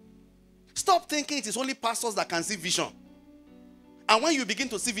 Stop thinking it is only pastors that can see vision. And when you begin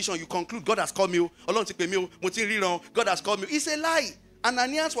to see vision, you conclude God has called me. God has called me. It's a lie.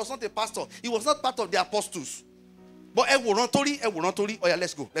 Ananias was not a pastor. He was not part of the apostles. But oh yeah,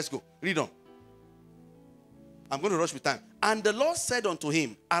 let's go. Read on. I'm going to rush with time. And the Lord said unto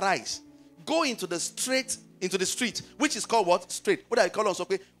him, arise, go into the street, which is called what? Straight. What do I call on?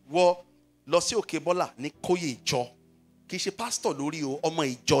 Okay, wo lo si oke bola ni koye ijo. Ki se pastor lori o, omo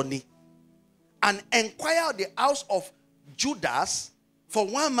ijo ni. And inquire the house of Judas for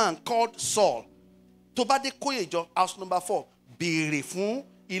one man called Saul. To ba de koye ijo, house number 4. Béèrè fún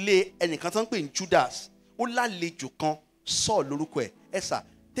ilé ẹnìkan tán pè ní Judas. Ó lálejò kan Saul lórúkọ ẹ̀. Esa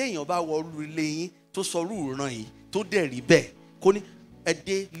téèyàn bá wọ orí ilé yín tó sọ rú ìran yìí tó dẹ̀ rí bẹ́ẹ̀ kó ní ẹ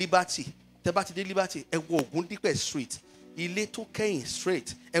dé Liberty. Tẹ́ bá ti dé Liberty ẹ wọ Ògúndípẹ̀ street. Ilé tó kẹ́yìn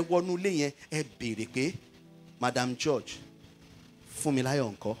straight ẹ wọnú ilé yẹn ẹ béèrè pé Madam George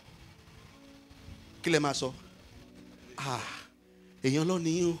Fúnmiláyọ̀ ńkọ́. Kí lẹ máa sọ? Èèyàn lọ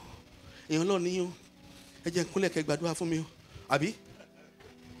níyìn o. Ẹ jẹ́ n kúnlẹ̀ kẹ́ gbàdúrà fún mi o. Àbí?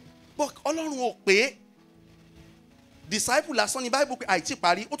 But Ọlọ́run ò pé disciple lásán ní Bible pé àìtí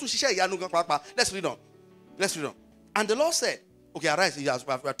parí ó tún ṣiṣẹ́ ìyanu gan pàápàá. Let's read on. And the Lord said, okay, arise. We are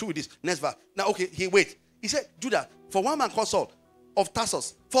through with this. Next verse. Now, okay, he said, Judah, for one man called Saul of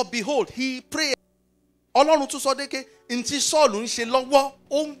Tarsus, for behold, he prayed. Ọlọ́run tún sọ déké ntí Saul ń ṣe lọ́wọ́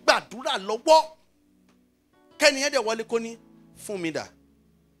ó ń gbàdúrà lọ́wọ́. Kẹ́ni ẹ̀dẹ̀ wọlé kó ní fún mi dà.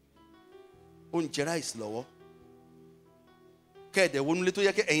 Ó ń jẹ ráìsì lọ́wọ́. Kẹ́ẹ̀dẹ̀ wọnú lé tó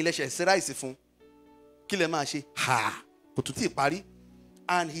yẹ kẹ́ ẹ̀yin lẹ́sẹ̀ ṣe ráìsì fún. Kí lẹ máa ṣe? Kò tún tí ì parí.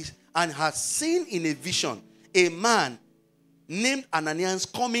 And has seen in a vision a man named Ananias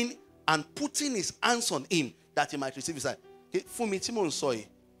coming and putting his hands on him that he might receive his sight. fún mi tí mò ń sọ yìí,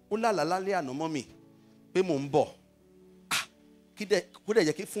 ó lálàá lálẹ́ àná mọ́ mi pé mò ń bọ̀. Kó dẹ̀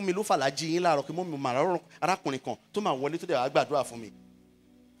jẹ́ kí fún mi ló fàlájì yín láàárọ̀ kí mọ́ mi máa rọrùn arákùnrin kan tó máa wọlé tó dẹ̀ wá gbàdúrà fún mi.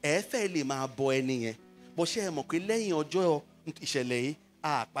 Ẹ fẹ́ lè máa bọ ẹni yẹn. Bó ṣe ẹ mọ̀ pé lẹ́yìn ọjọ́ ìṣẹ̀lẹ̀ yìí,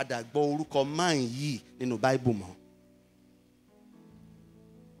 a padà gbọ́ orúkọ man yìí nínú Bible mọ́.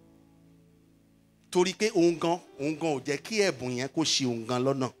 Torí pé òun gan ò jẹ́ kí ẹ̀bùn yẹn kó ṣe òun gan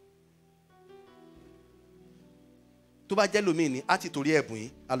lọ́nà. Tó bá jẹ́ lómi ni, á ti torí ẹ̀bùn yìí,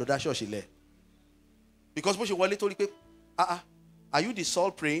 a lọ dá ṣọ́ọ̀ṣì lẹ̀. Because bó ṣe wọlé torí pé, are you the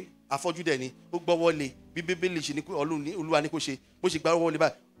soul praying? Afọ́jú dẹ̀ ni, ó gbọ́ wọlé, bí Bíbélì ṣe ní Olúwa ní kó ṣe, bó ṣe gbá wọlé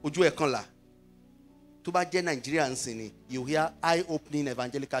báyìí, ojú ẹ̀ kan là. Tó bá jẹ́ Nigeria ń sìn ni, you hear eye-opening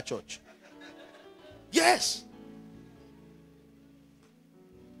evangelical church. Yes.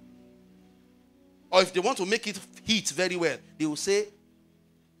 Or if they want to make it hit very well, they will say,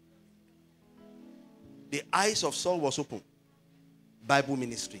 the eyes of Saul was open. Bible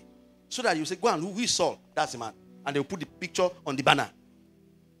ministry. So that you say, go and who is Saul? That's the man. And they will put the picture on the banner.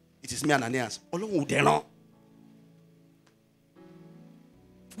 It is me, Ananias.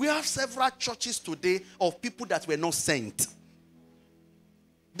 We have several churches today of people that were not sent.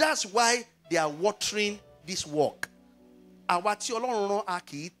 That's why they are watering this work. Awati Ọlọ́run rán a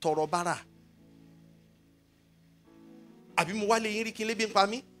kì í tọrọ bárà. Àbí mo wá lé yín rí kí n lé bí n pa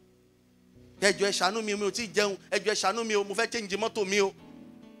mí. Ẹ jọ̀ọ́ ẹ ṣàánú mi, mi ò tí jẹun. Ẹ jọ̀ọ́ ẹ ṣàánú mi o, mo fẹ́ change mọ́tò mi o.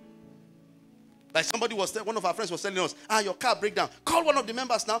 Like one of our friends was telling us, your car break down. Call one of the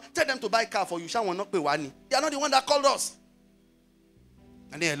members now. Tell them to buy a car for you. They are not the one that called us.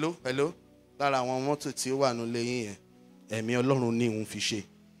 And then, hello. Lára àwọn mọ́tò tí ó wà nínú ilé yín yẹn, ẹ̀mí Ọlọ́run ní òun fi ṣe.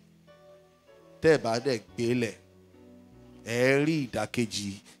 Tẹ́ bá dẹ̀ gbélẹ̀, ẹ rí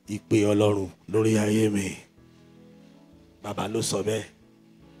ìdàkejì ìpè Ọlọ́run lórí ayé mi. Bàbá ló sọ bẹ́ẹ̀.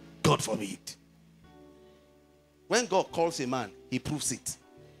 God forbid. When God calls a man, he proves it.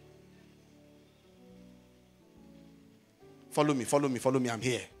 Follow me, I'm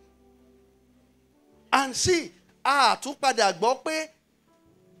here. And see, tún padà gbọ́ pé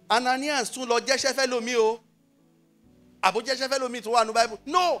Ananias tún lọ jẹ́ṣẹ́ fẹ́ lómi o. Àbó jẹ́ṣẹ́ fẹ́ lómi tó wà ní Bible.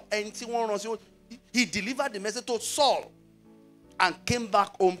 No, ẹni tí wọ́n rán sí, he delivered the message to Saul and came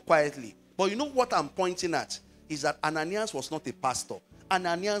back home quietly. But you know what I'm pointing at? Is that Ananias was not a pastor.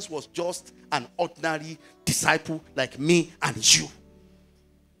 Ananias was just an ordinary disciple like me and you.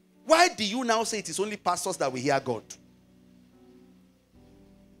 Why do you now say it is only pastors that will hear God?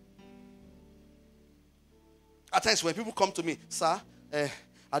 At times when people come to me, sir,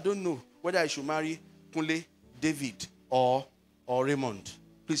 I don't know whether I should marry Kunle, David, or Raymond.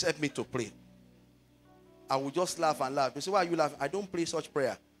 Please help me to pray. I will just laugh and laugh. You say, why are you laughing? I don't pray such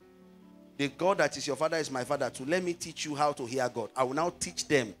prayer. The God that is your father is my father. To let me teach you how to hear God. I will now teach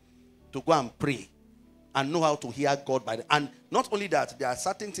them to go and pray and know how to hear God. And not only that, there are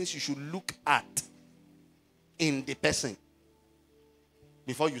certain things you should look at in the person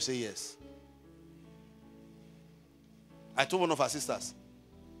before you say yes. I told one of our sisters,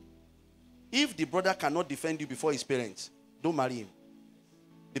 if the brother cannot defend you before his parents, don't marry him.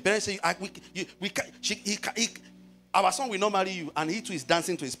 The parents say, our son will not marry you, and he too is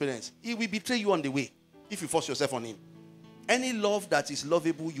dancing to his parents. He will betray you on the way if you force yourself on him. Any love that is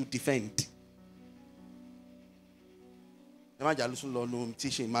lovable, you defend.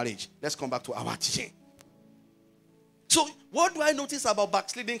 Teaching marriage. Let's come back to our teaching. So, what do I notice about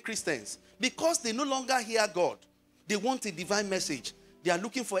backsliding Christians? Because they no longer hear God. They want a divine message. They are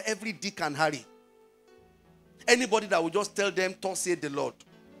looking for every Dick and Harry. Anybody that will just tell them, thus saith the Lord.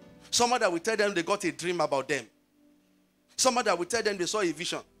 Someone that will tell them they got a dream about them. Someone that will tell them they saw a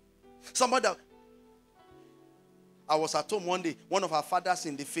vision. Someone that... I was at home one day, one of our fathers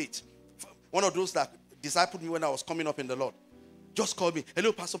in the faith, one of those that discipled me when I was coming up in the Lord, just called me.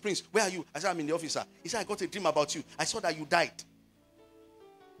 Hello, Pastor Prince, where are you? I said, I'm in the office, sir. He said, I got a dream about you. I saw that you died.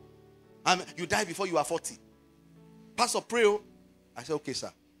 You died before you were 40. Pastor, pray. I said, okay,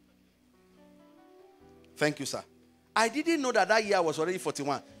 sir. Thank you, sir. I didn't know that year I was already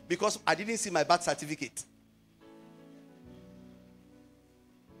 41 because I didn't see my birth certificate.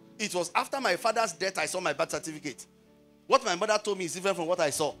 It was after my father's death I saw my birth certificate. What my mother told me is different from what I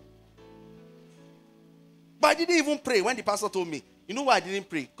saw. But I didn't even pray when the pastor told me. You know why I didn't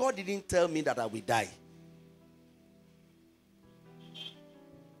pray? God didn't tell me that I will die.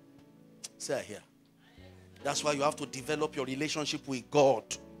 Say here. That's why you have to develop your relationship with God,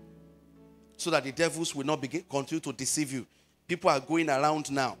 so that the devils will not continue to deceive you. People are going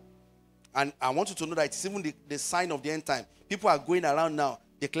around now. And I want you to know that it's even the sign of the end time. People are going around now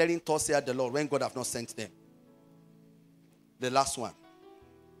declaring thus saith the Lord when God have not sent them. The last one.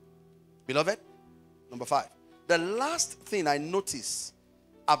 Beloved, number 5. the last thing I notice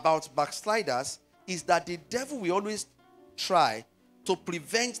about backsliders is that the devil will always try to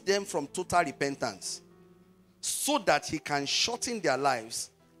prevent them from total repentance so that he can shorten their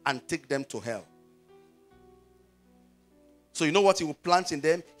lives and take them to hell. So you know what he will plant in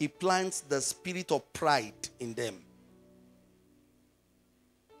them? He plants the spirit of pride in them.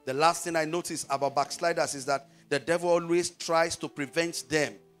 The last thing I notice about backsliders is that the devil always tries to prevent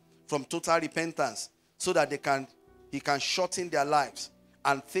them from total repentance so that he can shorten their lives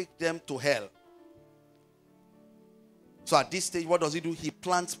and take them to hell. So at this stage, what does he do? He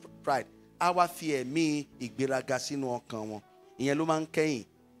plants pride. Our fear me ìgbéraga sínú ọkàn wọn. Ìyẹn ló máa ń kẹ́yìn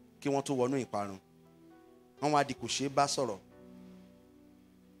kí wọ́n tó wọnú ìparun. Wọ́n wá di kò ṣe bá sọ̀rọ̀.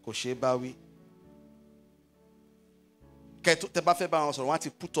 Kò ṣe bá wí. Tẹ́ bá fẹ́ bá wọn sọ̀rọ̀, wọ́n á ti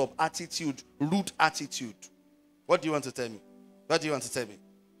put up attitude, rude attitude. What do you want to tell me? What do you want to tell me?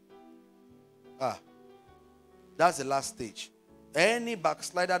 That's the last stage. Any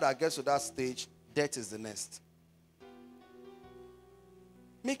backslider that gets to that stage, death is the next.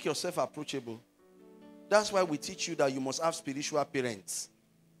 Make yourself approachable. That's why we teach you that you must have spiritual parents.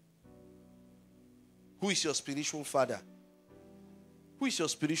 Who is your spiritual father? Who is your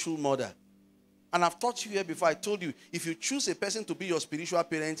spiritual mother? And I've taught you here before. I told you, if you choose a person to be your spiritual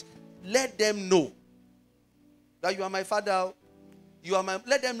parent, let them know that you are my father.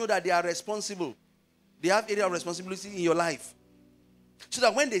 Let them know that they are responsible. They have area of responsibility in your life. So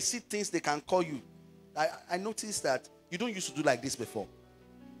that when they see things, they can call you. I noticed that you don't used to do like this before.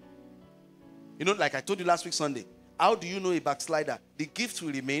 You know, like I told you last week Sunday, how do you know a backslider? The gifts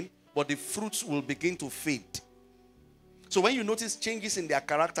will remain, but the fruits will begin to fade. So when you notice changes in their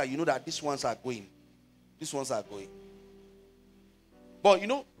character, you know that these ones are going. These ones are going. But you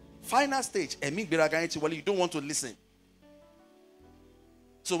know, final stage, you don't want to listen.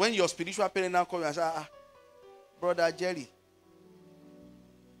 So when your spiritual parent now call you and say, Brother Jerry,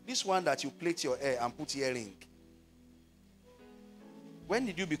 this one that you plait your hair and put earring, when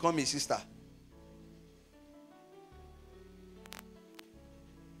did you become a sister?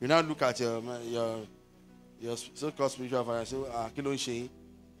 You now look at your so-called spiritual father and say, Kilon Shein,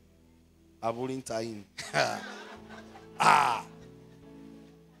 Aburin Tain.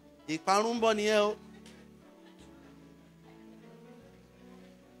 Iparun bo niyen o.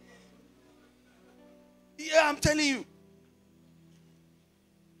 Yeah, I'm telling you.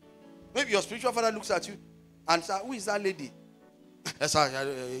 Maybe your spiritual father looks at you and says, who is that lady?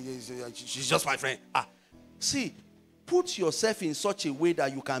 She's just my friend. See, put yourself in such a way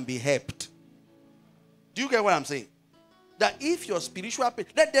that you can be helped. Do you get what I'm saying? That if your spiritual parent,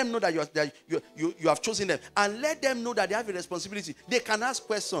 let them know that you have chosen them, and let them know that they have a responsibility. They can ask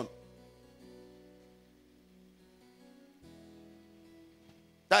questions.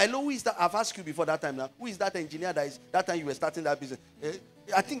 That hello, who is that? I've asked you before that time now. Who is that engineer that time you were starting that business?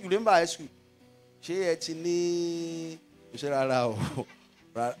 I think you remember I asked you.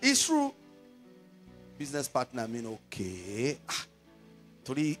 It's true. Business partner, I mean, okay.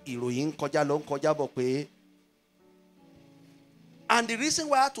 And the reason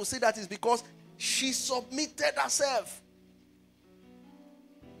why I had to say that is because she submitted herself.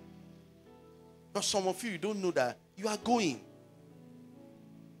 But some of you don't know that you are going.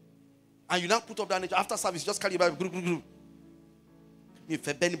 And you now put up that nature. After service, just carry your Bible. If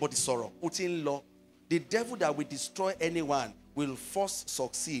anybody sorrow, law, the devil that will destroy anyone will first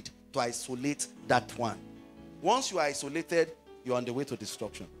succeed to isolate that one. Once you are isolated, you are on the way to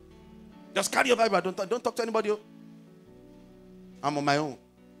destruction. Just carry your Bible. Don't talk to anybody. I'm on my own.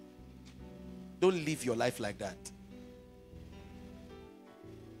 Don't live your life like that.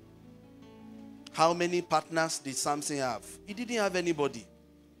 How many partners did Samson have? He didn't have anybody.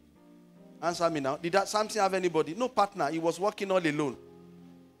 Answer me now. Did Samson have anybody? No partner. He was working all alone.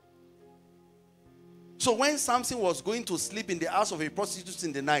 So when Samson was going to sleep in the house of a prostitute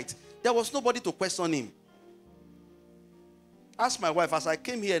in the night, there was nobody to question him. Ask my wife, as I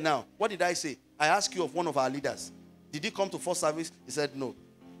came here now, what did I say? I asked you of one of our leaders. Did he come to first service? He said no.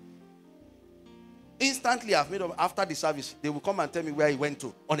 Instantly, I've made up after the service, they will come and tell me where he went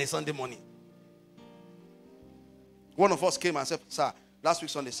to on a Sunday morning. One of us came and said, sir, last week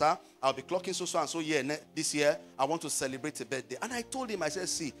Sunday, sir, I'll be clocking so and so year. This year, I want to celebrate a birthday. And I told him, I said,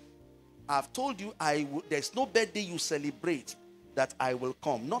 see, I've told you there's no birthday you celebrate that I will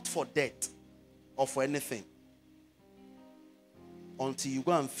come. Not for death or for anything. Until you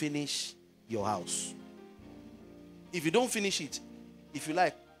go and finish your house. If you don't finish it, if you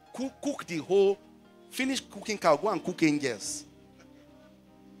like, cook the whole, finish cooking cow, go and cook angels.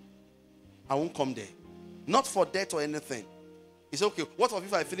 I won't come there. Not for death or anything. He said, okay, what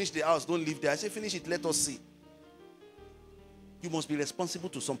if I finish the house, don't live there? I say, finish it, let us see. You must be responsible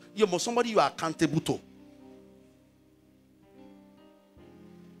to somebody you are accountable to.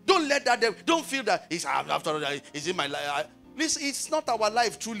 Don't let that don't feel that it's after all, is in my life. Listen, it's not our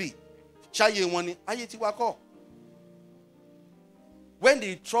life truly. When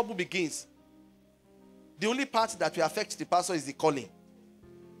the trouble begins, the only part that will affect the pastor is the calling.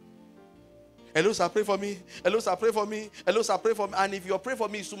 Hello, sir, pray for me. Hello, sir, pray for me. Hello, sir, pray for me. And if you pray for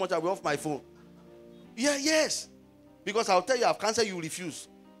me too much, I will off my phone. Yeah, yes. Because I'll tell you, I've cancer, you refuse.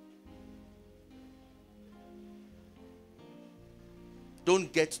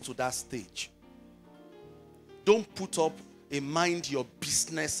 Don't get to that stage. Don't put up a mind your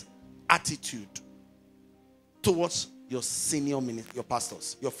business attitude towards your senior ministers, your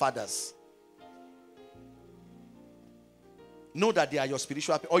pastors, your fathers. Know that they are your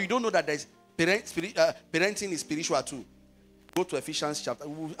spiritual, or you don't know that there's parenting is spiritual too. Go to Ephesians chapter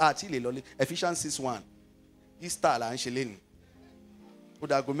Ephesians 6:1. Easter la Angelini.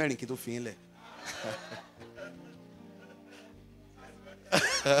 Oda go merin kito fi nle.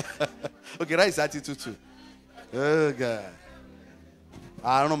 Okay, right is attitude too. Oh God.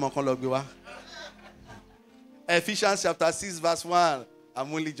 I don't know. Ephesians chapter 6 verse 1.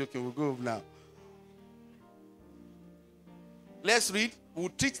 I'm only joking. We'll go now. Let's read. We'll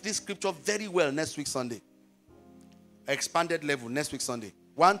treat this scripture very well next week Sunday. Expanded level next week Sunday.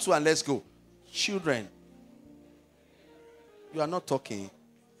 1, 2, and let's go. Children. You are not talking.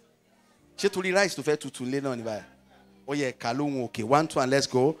 Chetuli rise to fair to lay on the. Oh yeah, Kalung. Okay, 1, 2, and let's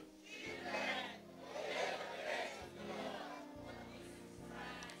go.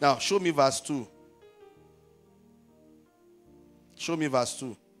 Now, show me verse 2. Show me verse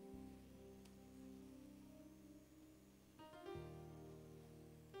 2.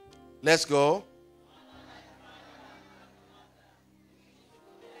 Let's go.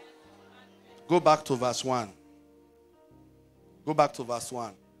 Go back to verse 1. Go back to verse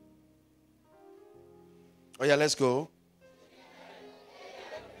 1. Oh yeah, let's go.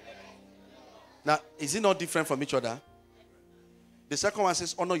 Now, is it not different from each other? The second one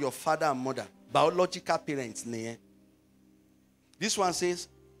says, honor your father and mother. Biological parents. This one says,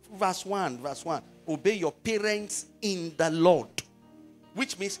 verse 1, obey your parents in the Lord.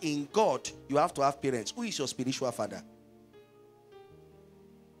 Which means in God, you have to have parents. Who is your spiritual father?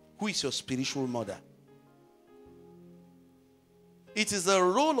 Who is your spiritual mother? It is the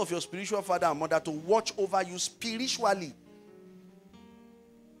role of your spiritual father and mother to watch over you spiritually.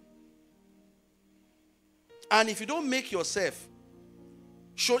 And if you don't make yourself,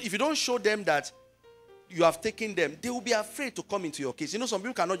 if you don't show them that you have taken them, they will be afraid to come into your case. You know, some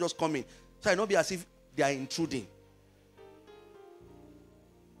people cannot just come in. So it not be as if they are intruding.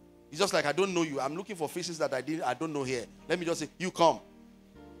 It's just like, I don't know you. I'm looking for faces that I don't know here. Let me just say, you come.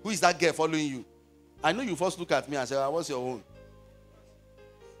 Who is that girl following you? I know you first look at me and say, what's your own?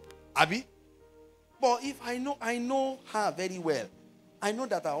 Abby? But if I know her very well. I know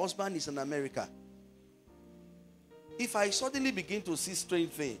that her husband is in America. If I suddenly begin to see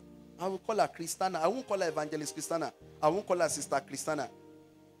strange things, I will call her Christiana. I won't call her Evangelist Christiana. I won't call her Sister Christiana.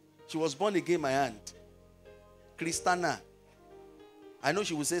 She was born again, my aunt. Christiana. I know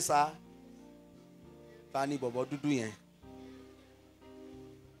she will say, sir. Fanny Bobo, do yen.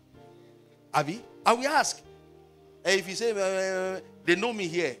 Abby? I will ask. If you say, they know me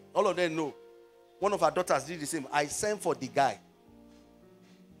here, all of them know. One of her daughters did the same. I sent for the guy.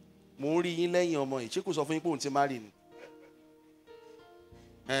 Mori yin lẹ́yìn ọmọ yìí. Ṣé kò sọ fún yín pé òun ti marry ni?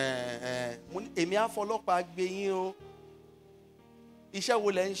 Èmi á fọlọ́pàá gbé yín o. Iṣẹ́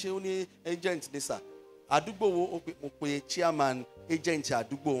wo lẹ ń ṣe ó ní agent ní sà. Àdúgbò wo mo pe chairman agent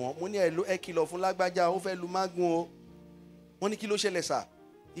àdúgbò wọn. Mo ní ẹ kìlọ̀ fún lágbájá ó fẹ́ lu mágùn o. Wọ́n ní kí ló ṣẹlẹ̀ sà?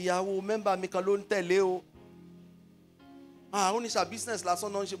 Ìyàwó member mi kan ló ń tẹ̀lé o. Ó ní sà business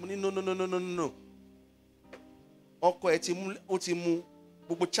lásán náà ń ṣe. Mo ní no. Ọkọ ẹ̀ ó ti mú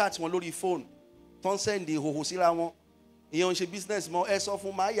gbogbo chat wọn lórí phone. Tó ń send ìhòhò síra wọn. Ìyẹn ń ṣe business mọ́ ẹ sọ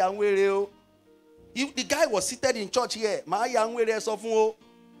fún máa yà ń wéré o. The guy was seated in church here. Máa yà ń wéré ẹ sọ fún o.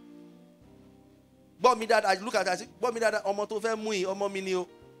 Gbọ́ mi dáadáa, I look at it, gbọ́ mi dáadáa, ọmọ tó fẹ́ mú yìí, ọmọ mi ni o.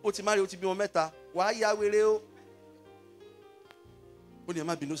 Ó ti marry, ó ti bímọ mẹ́ta. Wàá yà wéré o. Ó ní ẹ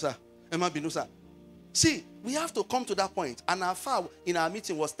má bínú sà, ẹ má bínú sà. See, we have to come to that point. And Afa in our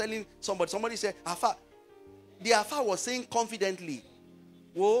meeting was telling somebody said, Afa, the Afa was saying confidently,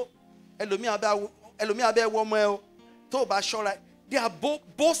 wo, ẹlòmí abẹ́ wọ́n mọ́ ẹ o. Tó bá ṣọ́ra, they are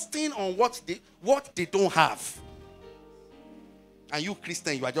boasting on what they don't have. And you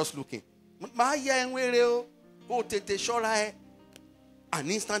Christian, you are just looking. Máa yẹ ẹ wéré o, ó tètè ṣọ́ra ẹ.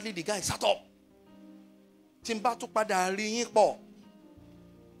 And instantly the guy sat up. Tí n bá tún padà rí yín pọ̀.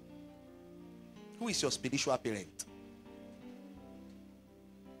 Who is your spiritual parent?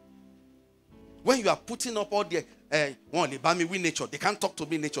 When you are putting up all the one with nature, they can't talk to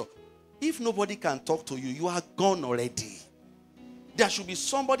me nature. If nobody can talk to you, you are gone already. There should be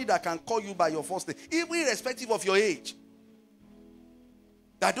somebody that can call you by your first name, even irrespective of your age.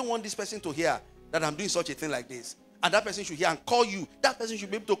 I don't want this person to hear that I'm doing such a thing like this. And that person should hear and call you. That person should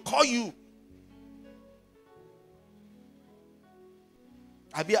be able to call you.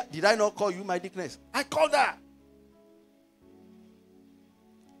 Did I not call you my dickness? I called her.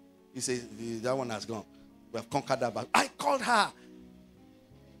 He says, that one has gone. We have conquered that battle. I called her.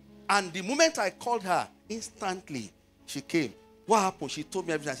 And the moment I called her, instantly she came. What happened? She told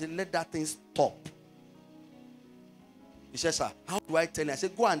me everything. I said, let that thing stop. He said, sir, how do I tell him? I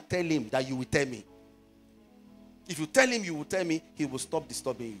said, go and tell him that you will tell me. If you tell him you will tell me, he will stop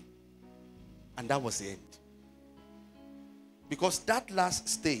disturbing you. And that was the end. Because that last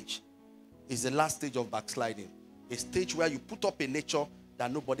stage is the last stage of backsliding. A stage where you put up a nature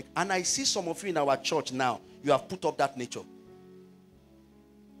that nobody... And I see some of you in our church now, you have put up that nature.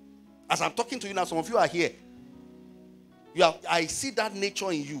 As I'm talking to you now, some of you are here. I see that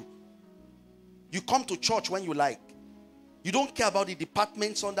nature in you. You come to church when you like. You don't care about the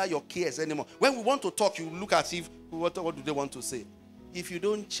departments under your cares anymore. When we want to talk, you look as if, what do they want to say? If you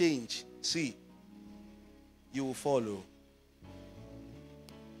don't change, see, you will follow.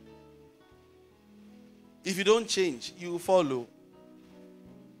 If you don't change, you will follow.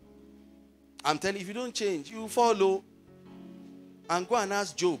 I'm telling you, if you don't change, you will follow. And go and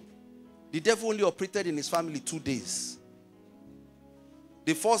ask Job. The devil only operated in his family 2 days.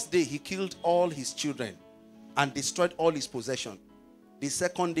 The first day, he killed all his children and destroyed all his possession. The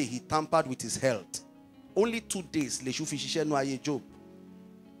second day, he tampered with his health. Only 2 days, Job.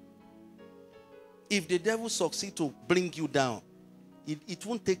 If the devil succeeds to bring you down, it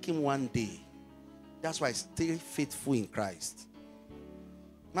won't take him 1 day. That's why stay faithful in Christ.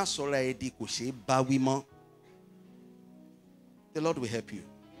 The Lord will help you.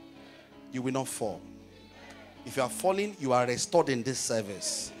 You will not fall. If you are falling, you are restored in this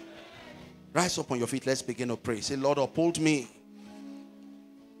service. Rise up on your feet. Let's begin to pray. Say, Lord, uphold me.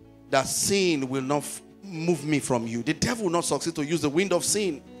 That sin will not move me from you. The devil will not succeed to use the wind of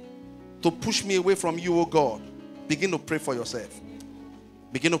sin to push me away from you, oh God. Begin to pray for yourself.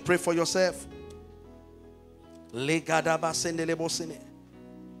 Begin to pray for yourself.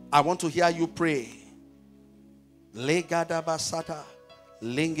 I want to hear you pray. Lord,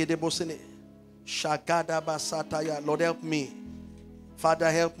 help me.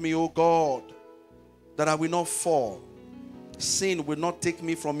 Father, help me, oh God, that I will not fall. Sin will not take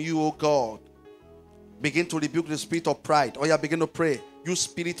me from you, oh God. Begin to rebuke the spirit of pride. Oh yeah, begin to pray. You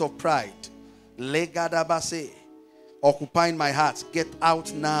spirit of pride, occupying my heart, get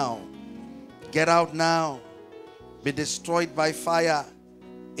out now. Get out now. Be destroyed by fire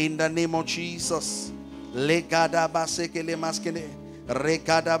in the name of Jesus.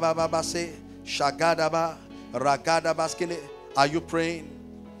 Are you praying?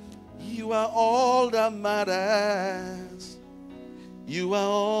 You are all that matters. You are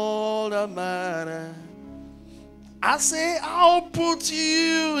all that matters. I say, I'll put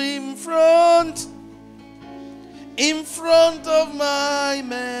you in front of my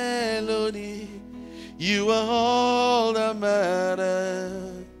melody. You are all that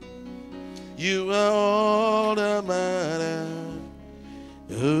matters. You are all that matters.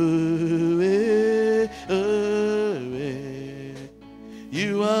 Oh,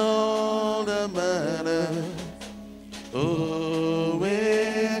 you are all that matters. Oh,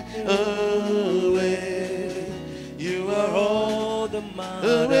 you are all that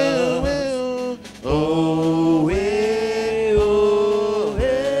matters. Oh,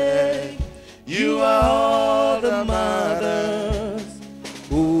 you are all that matters.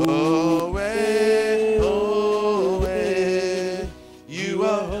 Oh, you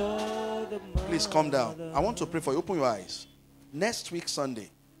are all that matters. Please calm down. I want to pray for you. Open your eyes. Next week, Sunday,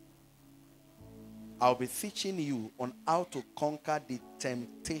 I'll be teaching you on how to conquer the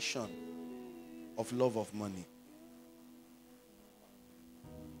temptation of love of money.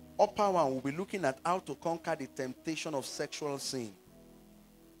 Upper one, we'll be looking at how to conquer the temptation of sexual sin.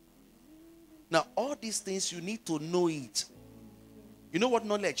 Now, all these things, you need to know it. You know what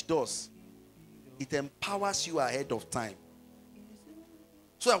knowledge does? It empowers you ahead of time.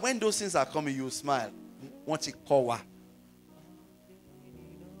 So that when those things are coming, you smile. Want it call.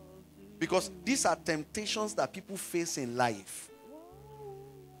 Because these are temptations that people face in life.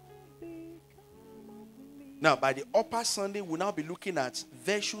 Now, by the upper Sunday, we'll now be looking at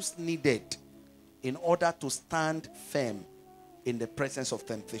virtues needed in order to stand firm in the presence of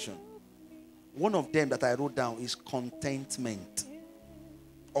temptation. One of them that I wrote down is contentment.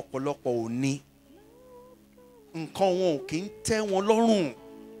 nǹkan wọn ò kì í tẹ́ wọn lọ́rùn.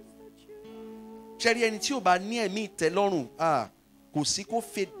 Ṣẹ́rí ẹni tí ò bá ní ẹ̀mí ìtẹ́lọ́rùn, kò sí kó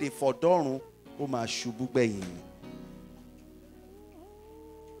fèdè fọ̀dọ́rùn, ó máa ṣubú gbẹ̀yìn.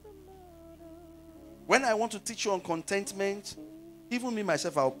 When I want to teach you on contentment, even me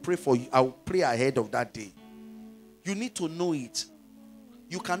myself, I'll pray for you. I'll pray ahead of that day. You need to know it.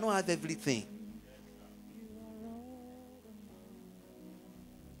 You cannot have everything.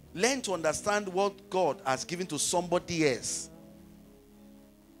 Learn to understand what God has given to somebody else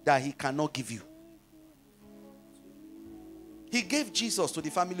that he cannot give you. He gave Jesus to the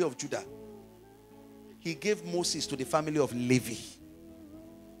family of Judah. He gave Moses to the family of Levi.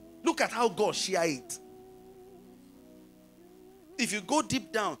 Look at how God shared it. If you go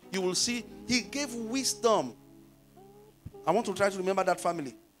deep down, you will see he gave wisdom. I want to try to remember that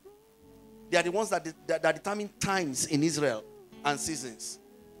family. They are the ones that determine times in Israel and seasons.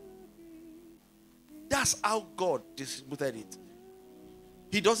 That's how God distributed it.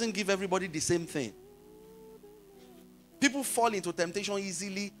 He doesn't give everybody the same thing. People fall into temptation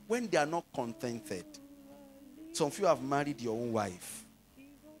easily when they are not contented. Some of you have married your own wife.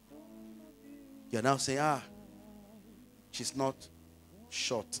 You're now saying, she's not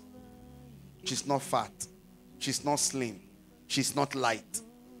short. She's not fat. She's not slim. She's not light.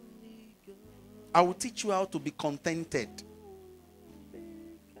 I will teach you how to be contented.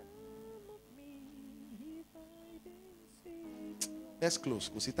 Let's close.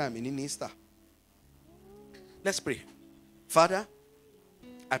 Because it's time in Easter. Let's pray. Father,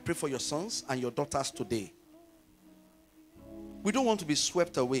 I pray for your sons and your daughters today. We don't want to be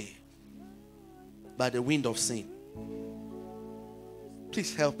swept away by the wind of sin.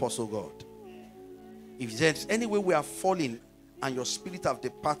 Please help us, oh God. If there's any way we are falling and your spirit have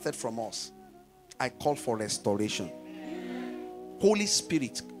departed from us, I call for restoration. Holy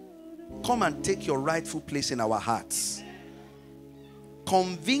Spirit, come and take your rightful place in our hearts.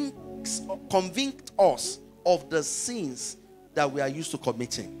 Convict us of the sins that we are used to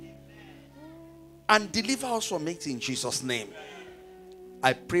committing, and deliver us from it in Jesus' name.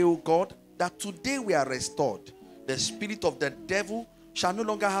 I pray, oh God, that today we are restored. The spirit of the devil shall no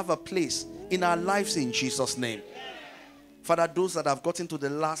longer have a place in our lives in Jesus' name. Father, those that have gotten to the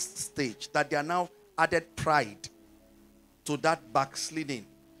last stage, that they are now added pride to that backsliding,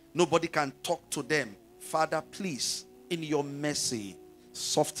 nobody can talk to them. Father, please, in your mercy,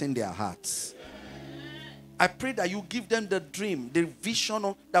 soften their hearts. I pray that you give them the dream, the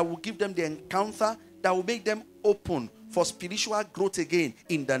vision that will give them the encounter that will make them open for spiritual growth again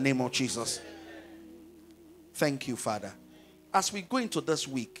in the name of Jesus. Thank you, Father. As we go into this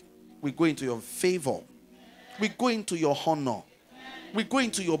week, we go into your favor. We go into your honor. We go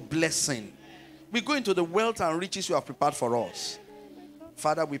into your blessing. We go into the wealth and riches you have prepared for us.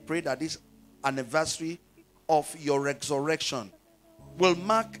 Father, we pray that this anniversary of your resurrection will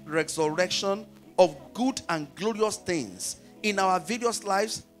mark resurrection of good and glorious things in our various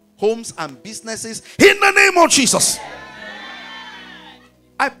lives, homes and businesses, in the name of Jesus.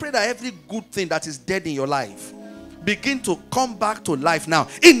 I pray that every good thing that is dead in your life begin to come back to life now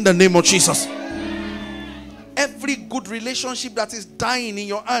in the name of Jesus. Every good relationship that is dying in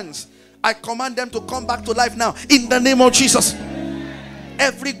your hands, I command them to come back to life now in the name of Jesus.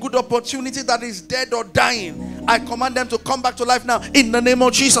 Every good opportunity that is dead or dying, I command them to come back to life now in the name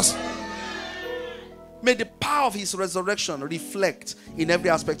of Jesus. May the power of his resurrection reflect in every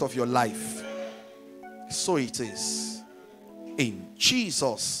aspect of your life. So it is. In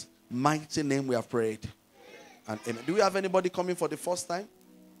Jesus' mighty name we have prayed. And amen. Do we have anybody coming for the first time?